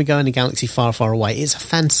long time ago in a galaxy far, far away, it's a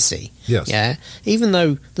fantasy. Yes. Yeah. Even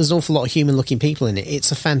though there's an awful lot of human-looking people in it,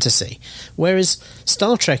 it's a fantasy. Whereas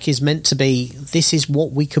Star Trek is meant to be, this is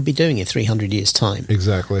what we could be doing in 300 years' time.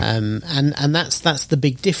 Exactly. And that's the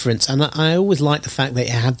big difference. And I always like the fact that it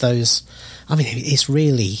had those. I mean, it's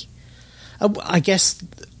really, I guess,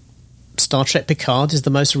 Star Trek Picard is the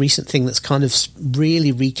most recent thing that's kind of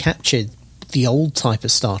really recaptured the old type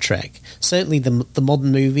of Star Trek. Certainly the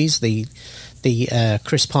modern movies, the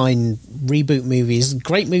Chris Pine reboot movies,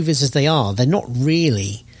 great movies as they are, they're not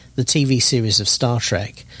really the TV series of Star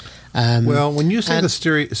Trek. Well, when you say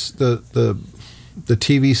the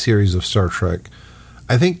TV series of Star Trek,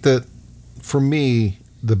 I think that for me,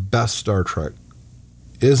 the best Star Trek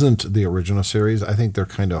isn't the original series. I think they're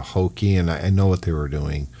kind of hokey, and I know what they were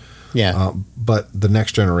doing. Yeah. But the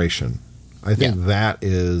Next Generation, I think that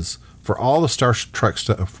is, for all the Star Trek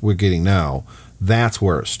stuff we're getting now, that's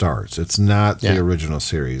where it starts. It's not the original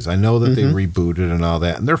series. I know that they rebooted and all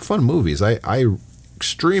that, and they're fun movies. I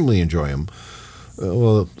extremely enjoy them.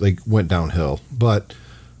 Well, they went downhill. But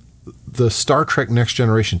the Star Trek Next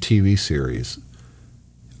Generation TV series,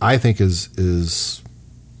 I think is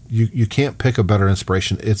you can't pick a better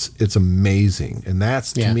inspiration. It's amazing, and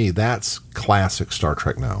that's to me that's classic Star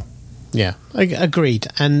Trek now. Yeah, agreed.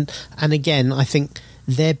 And again, I think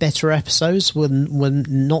their better episodes were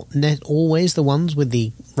not always the ones with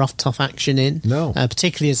the rough, tough action in. No,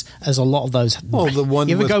 particularly as a lot of those. Well, the one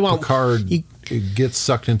with Picard gets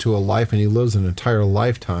sucked into a life, and he lives an entire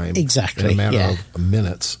lifetime in a matter of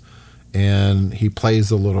minutes. And he plays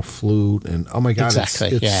the little flute, and oh my God,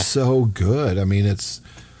 it's so good. I mean, it's,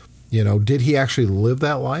 did he actually live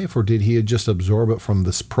that life, or did he just absorb it from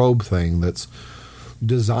this probe thing that's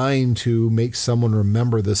designed to make someone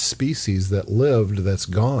remember this species that lived that's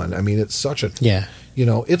gone? I mean, it's such a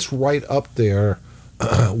it's right up there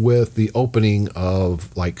with the opening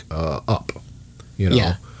of Up.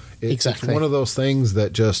 It's one of those things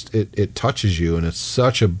that just it touches you, and it's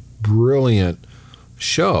such a brilliant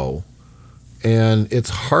show. And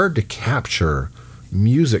it's hard to capture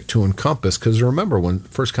music to encompass, because remember when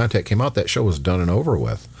First Contact came out, that show was done and over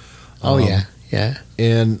with. Yeah.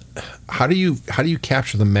 And how do you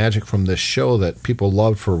capture the magic from this show that people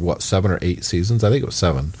loved for 7 or 8 seasons? I think it was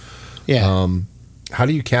 7. Yeah. How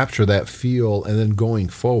do you capture that feel and then going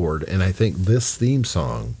forward? And I think this theme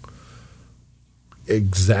song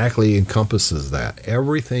exactly encompasses that.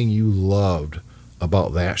 Everything you loved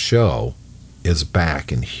about that show is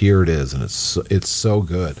back, and here it is, and it's so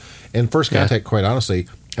good. And First Contact, quite honestly,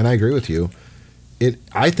 and I agree with you,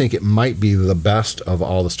 I think it might be the best of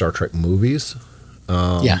all the Star Trek movies.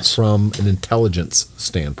 From an intelligence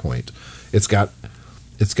standpoint, it's got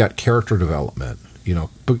character development.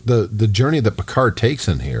 The journey that Picard takes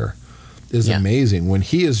in here is amazing. When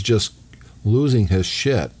he is just losing his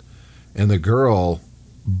shit, and the girl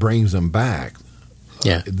brings him back.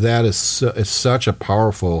 That is such a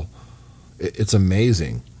powerful. It's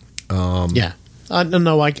amazing. I don't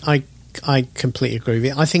know. I completely agree with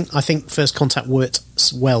you. I think First Contact worked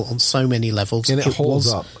well on so many levels, and it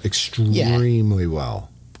holds up extremely well.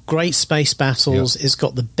 Great space battles. It's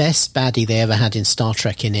got the best baddie they ever had in Star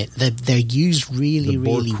Trek in it. They're used really,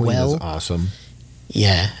 really well. Is awesome.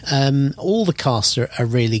 Yeah, all the cast are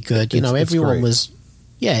really good. Everyone was.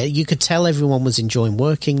 Yeah, you could tell everyone was enjoying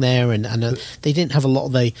working there, and they didn't have a lot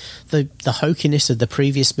of the hokiness of the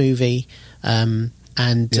previous movie. And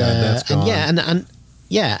an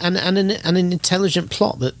intelligent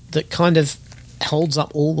plot that kind of holds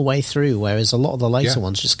up all the way through, whereas a lot of the later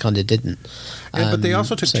ones just kind of didn't. But they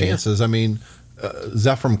also took chances. I mean,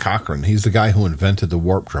 Zefram Cochrane, he's the guy who invented the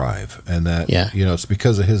warp drive, and that it's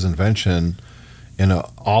because of his invention in an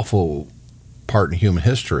awful part in human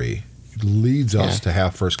history leads us to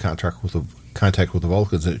have first contact with the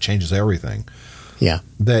Vulcans, and it changes everything. Yeah,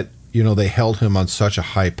 that they held him on such a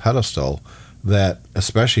high pedestal that,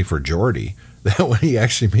 especially for Geordi, that when he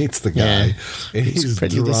actually meets the guy, and he's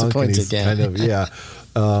pretty drunk disappointed. And he's kind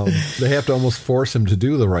of they have to almost force him to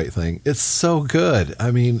do the right thing. It's so good.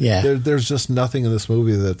 I mean, there's just nothing in this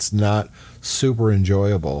movie that's not super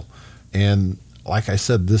enjoyable. And like I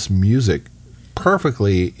said, this music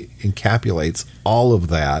perfectly encapsulates all of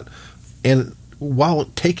that. And while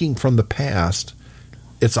taking from the past,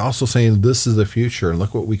 it's also saying this is the future and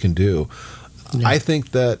look what we can do. Yeah. I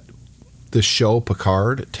think that the show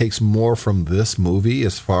Picard takes more from this movie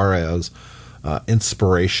as far as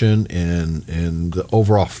inspiration and the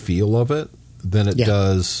overall feel of it than it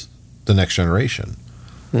does The Next Generation.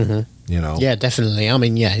 Mm-hmm. Yeah, definitely. I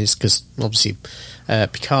mean, it's because obviously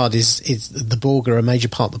Picard is the Borg are a major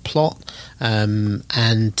part of the plot, and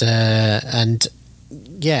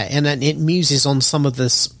it muses on some of the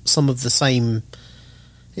same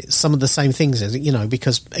things,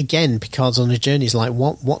 because again, Picard's on a journey. It's like,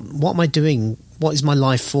 what am I doing? What is my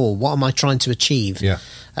life for? What am I trying to achieve? Yeah.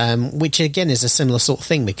 Which again is a similar sort of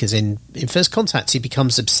thing, because in First Contact he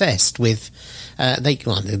becomes obsessed with.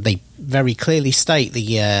 They very clearly state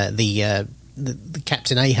the the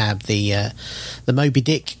Captain Ahab, the Moby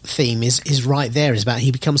Dick theme is right there. Is about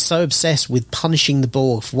he becomes so obsessed with punishing the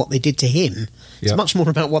Borg for what they did to him. It's much more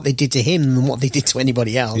about what they did to him than what they did to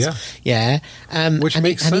anybody else. Yeah. Which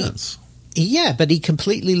makes sense. But he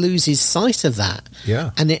completely loses sight of that.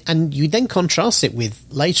 Yeah. And you then contrast it with,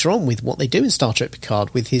 later on, with what they do in Star Trek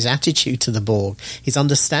Picard, with his attitude to the Borg, his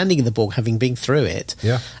understanding of the Borg, having been through it.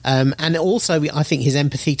 Yeah. And also, I think his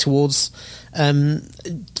empathy towards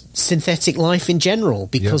synthetic life in general,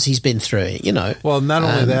 because he's been through it, you know. Well, not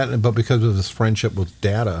only that, but because of his friendship with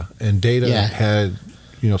Data. And Data had,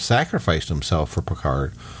 sacrificed himself for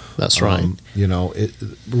Picard. That's right.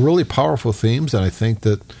 Really powerful themes, and I think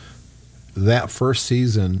that first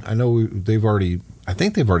season, I know they've already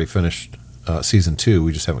finished season 2.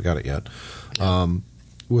 We just haven't got it yet.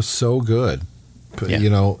 Was so good,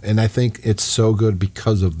 and I think it's so good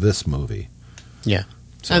because of this movie. Yeah,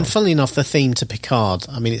 so. And funnily enough, the theme to Picard.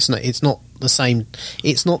 I mean, it's not the same.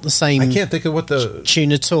 It's not the same. I can't think of what the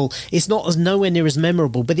tune at all. It's not as nowhere near as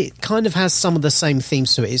memorable, but it kind of has some of the same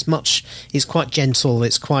themes to it. It's quite gentle.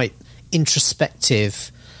 It's quite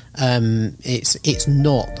introspective. It's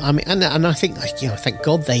not. I mean, and I think thank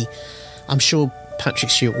God I'm sure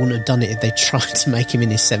Patrick Stewart wouldn't have done it if they tried to make him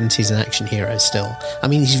in his 70s an action hero still. I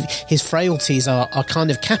mean, his frailties are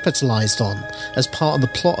kind of capitalised on as part of the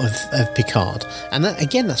plot of Picard, and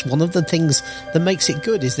that's one of the things that makes it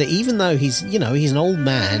good, is that even though he's an old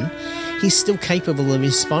man, he's still capable of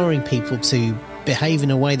inspiring people to behave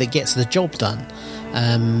in a way that gets the job done.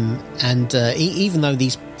 Even though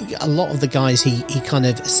a lot of the guys he kind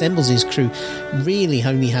of assembles his crew really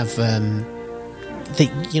only have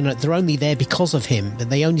they're only there because of him, but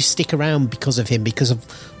they only stick around because of him, because of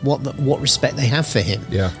what respect they have for him.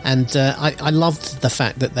 Yeah. And I loved the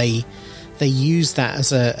fact that they use that as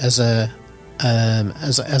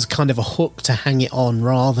kind of a hook to hang it on,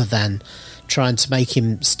 rather than trying to make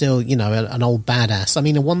him still, an old badass. I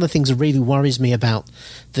mean, one of the things that really worries me about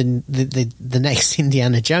the next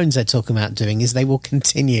Indiana Jones they're talking about doing is they will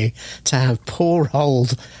continue to have poor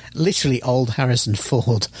literally old Harrison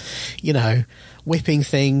Ford, whipping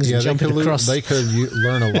things and jumping across. They could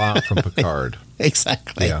learn a lot from Picard.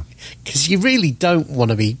 Exactly. Yeah. Because you really don't want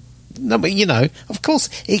to be. No, but of course,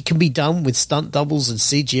 it can be done with stunt doubles and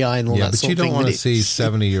CGI and all that sort of thing. But you don't want to see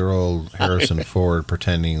 70-year-old Harrison Ford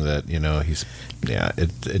pretending that he's.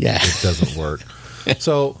 It doesn't work.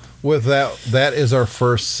 So with that is our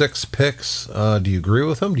first 6 picks. Do you agree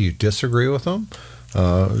with them? Do you disagree with them?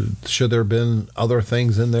 Should there have been other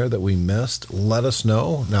things in there that we missed? Let us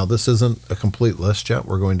know. Now, this isn't a complete list yet.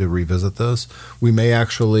 We're going to revisit this. We may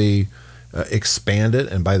actually expand it,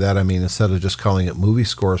 and by that I mean, instead of just calling it Movie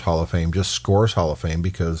Scores Hall of Fame, just Scores Hall of Fame,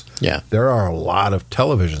 because there are a lot of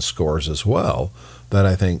television scores as well that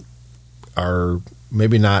I think are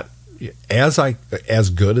maybe not as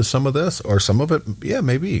good as some of this, or some of it,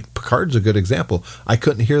 maybe. Picard's a good example. I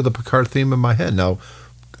couldn't hear the Picard theme in my head. Now,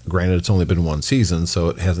 granted, it's only been 1 season, so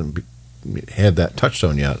it hasn't had that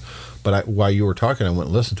touchstone yet. But while you were talking, I went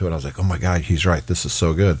and listened to it. I was like, oh my God, he's right. This is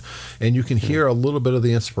so good. And you can hear a little bit of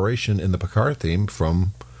the inspiration in the Picard theme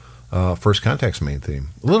from First Contact's main theme.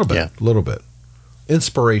 A little bit.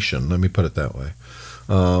 Inspiration, let me put it that way.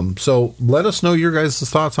 So let us know your guys'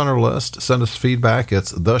 thoughts on our list. Send us feedback. It's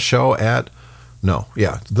the show at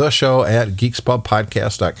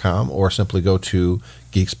geekspubpodcast.com, or simply go to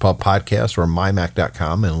geekspubpodcast or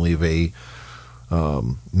mymac.com and leave a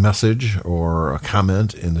message or a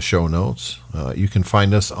comment in the show notes. You can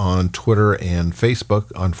find us on Twitter and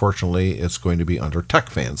Facebook. Unfortunately, it's going to be under Tech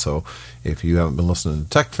Fan. So if you haven't been listening to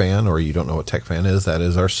Tech Fan, or you don't know what Tech Fan is, that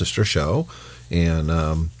is our sister show. And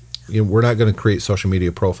we're not going to create social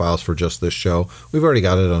media profiles for just this show. We've already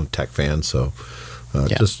got it on Tech Fan, so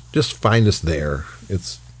just find us there.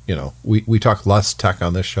 It's we talk less tech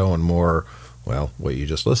on this show and more, what you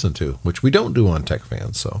just listened to, which we don't do on Tech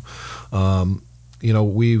Fan. So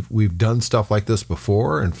we've done stuff like this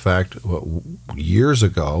before. In fact, years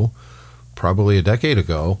ago, probably a decade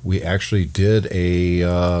ago, we actually did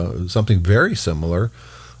something very similar.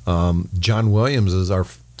 John Williams is our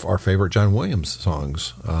favorite John Williams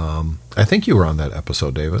songs. I think you were on that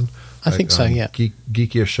episode, David. I think so, yeah.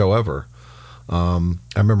 Geekiest show ever. I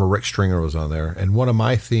remember Rick Stringer was on there, and one of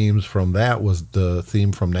my themes from that was the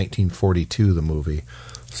theme from 1942, the movie.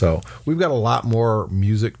 So we've got a lot more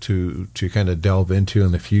music to kind of delve into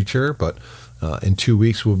in the future, but in 2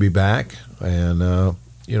 weeks we'll be back, and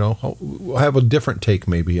we'll have a different take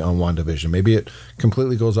maybe on WandaVision. Maybe it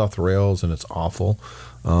completely goes off the rails and it's awful.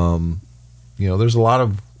 There's a lot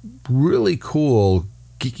of really cool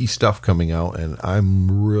geeky stuff coming out, and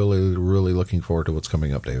I'm really, really looking forward to what's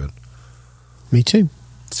coming up, David. Me too.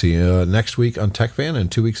 See you next week on TechFan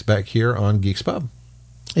and 2 weeks back here on Geeks Pub.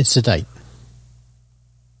 It's a date.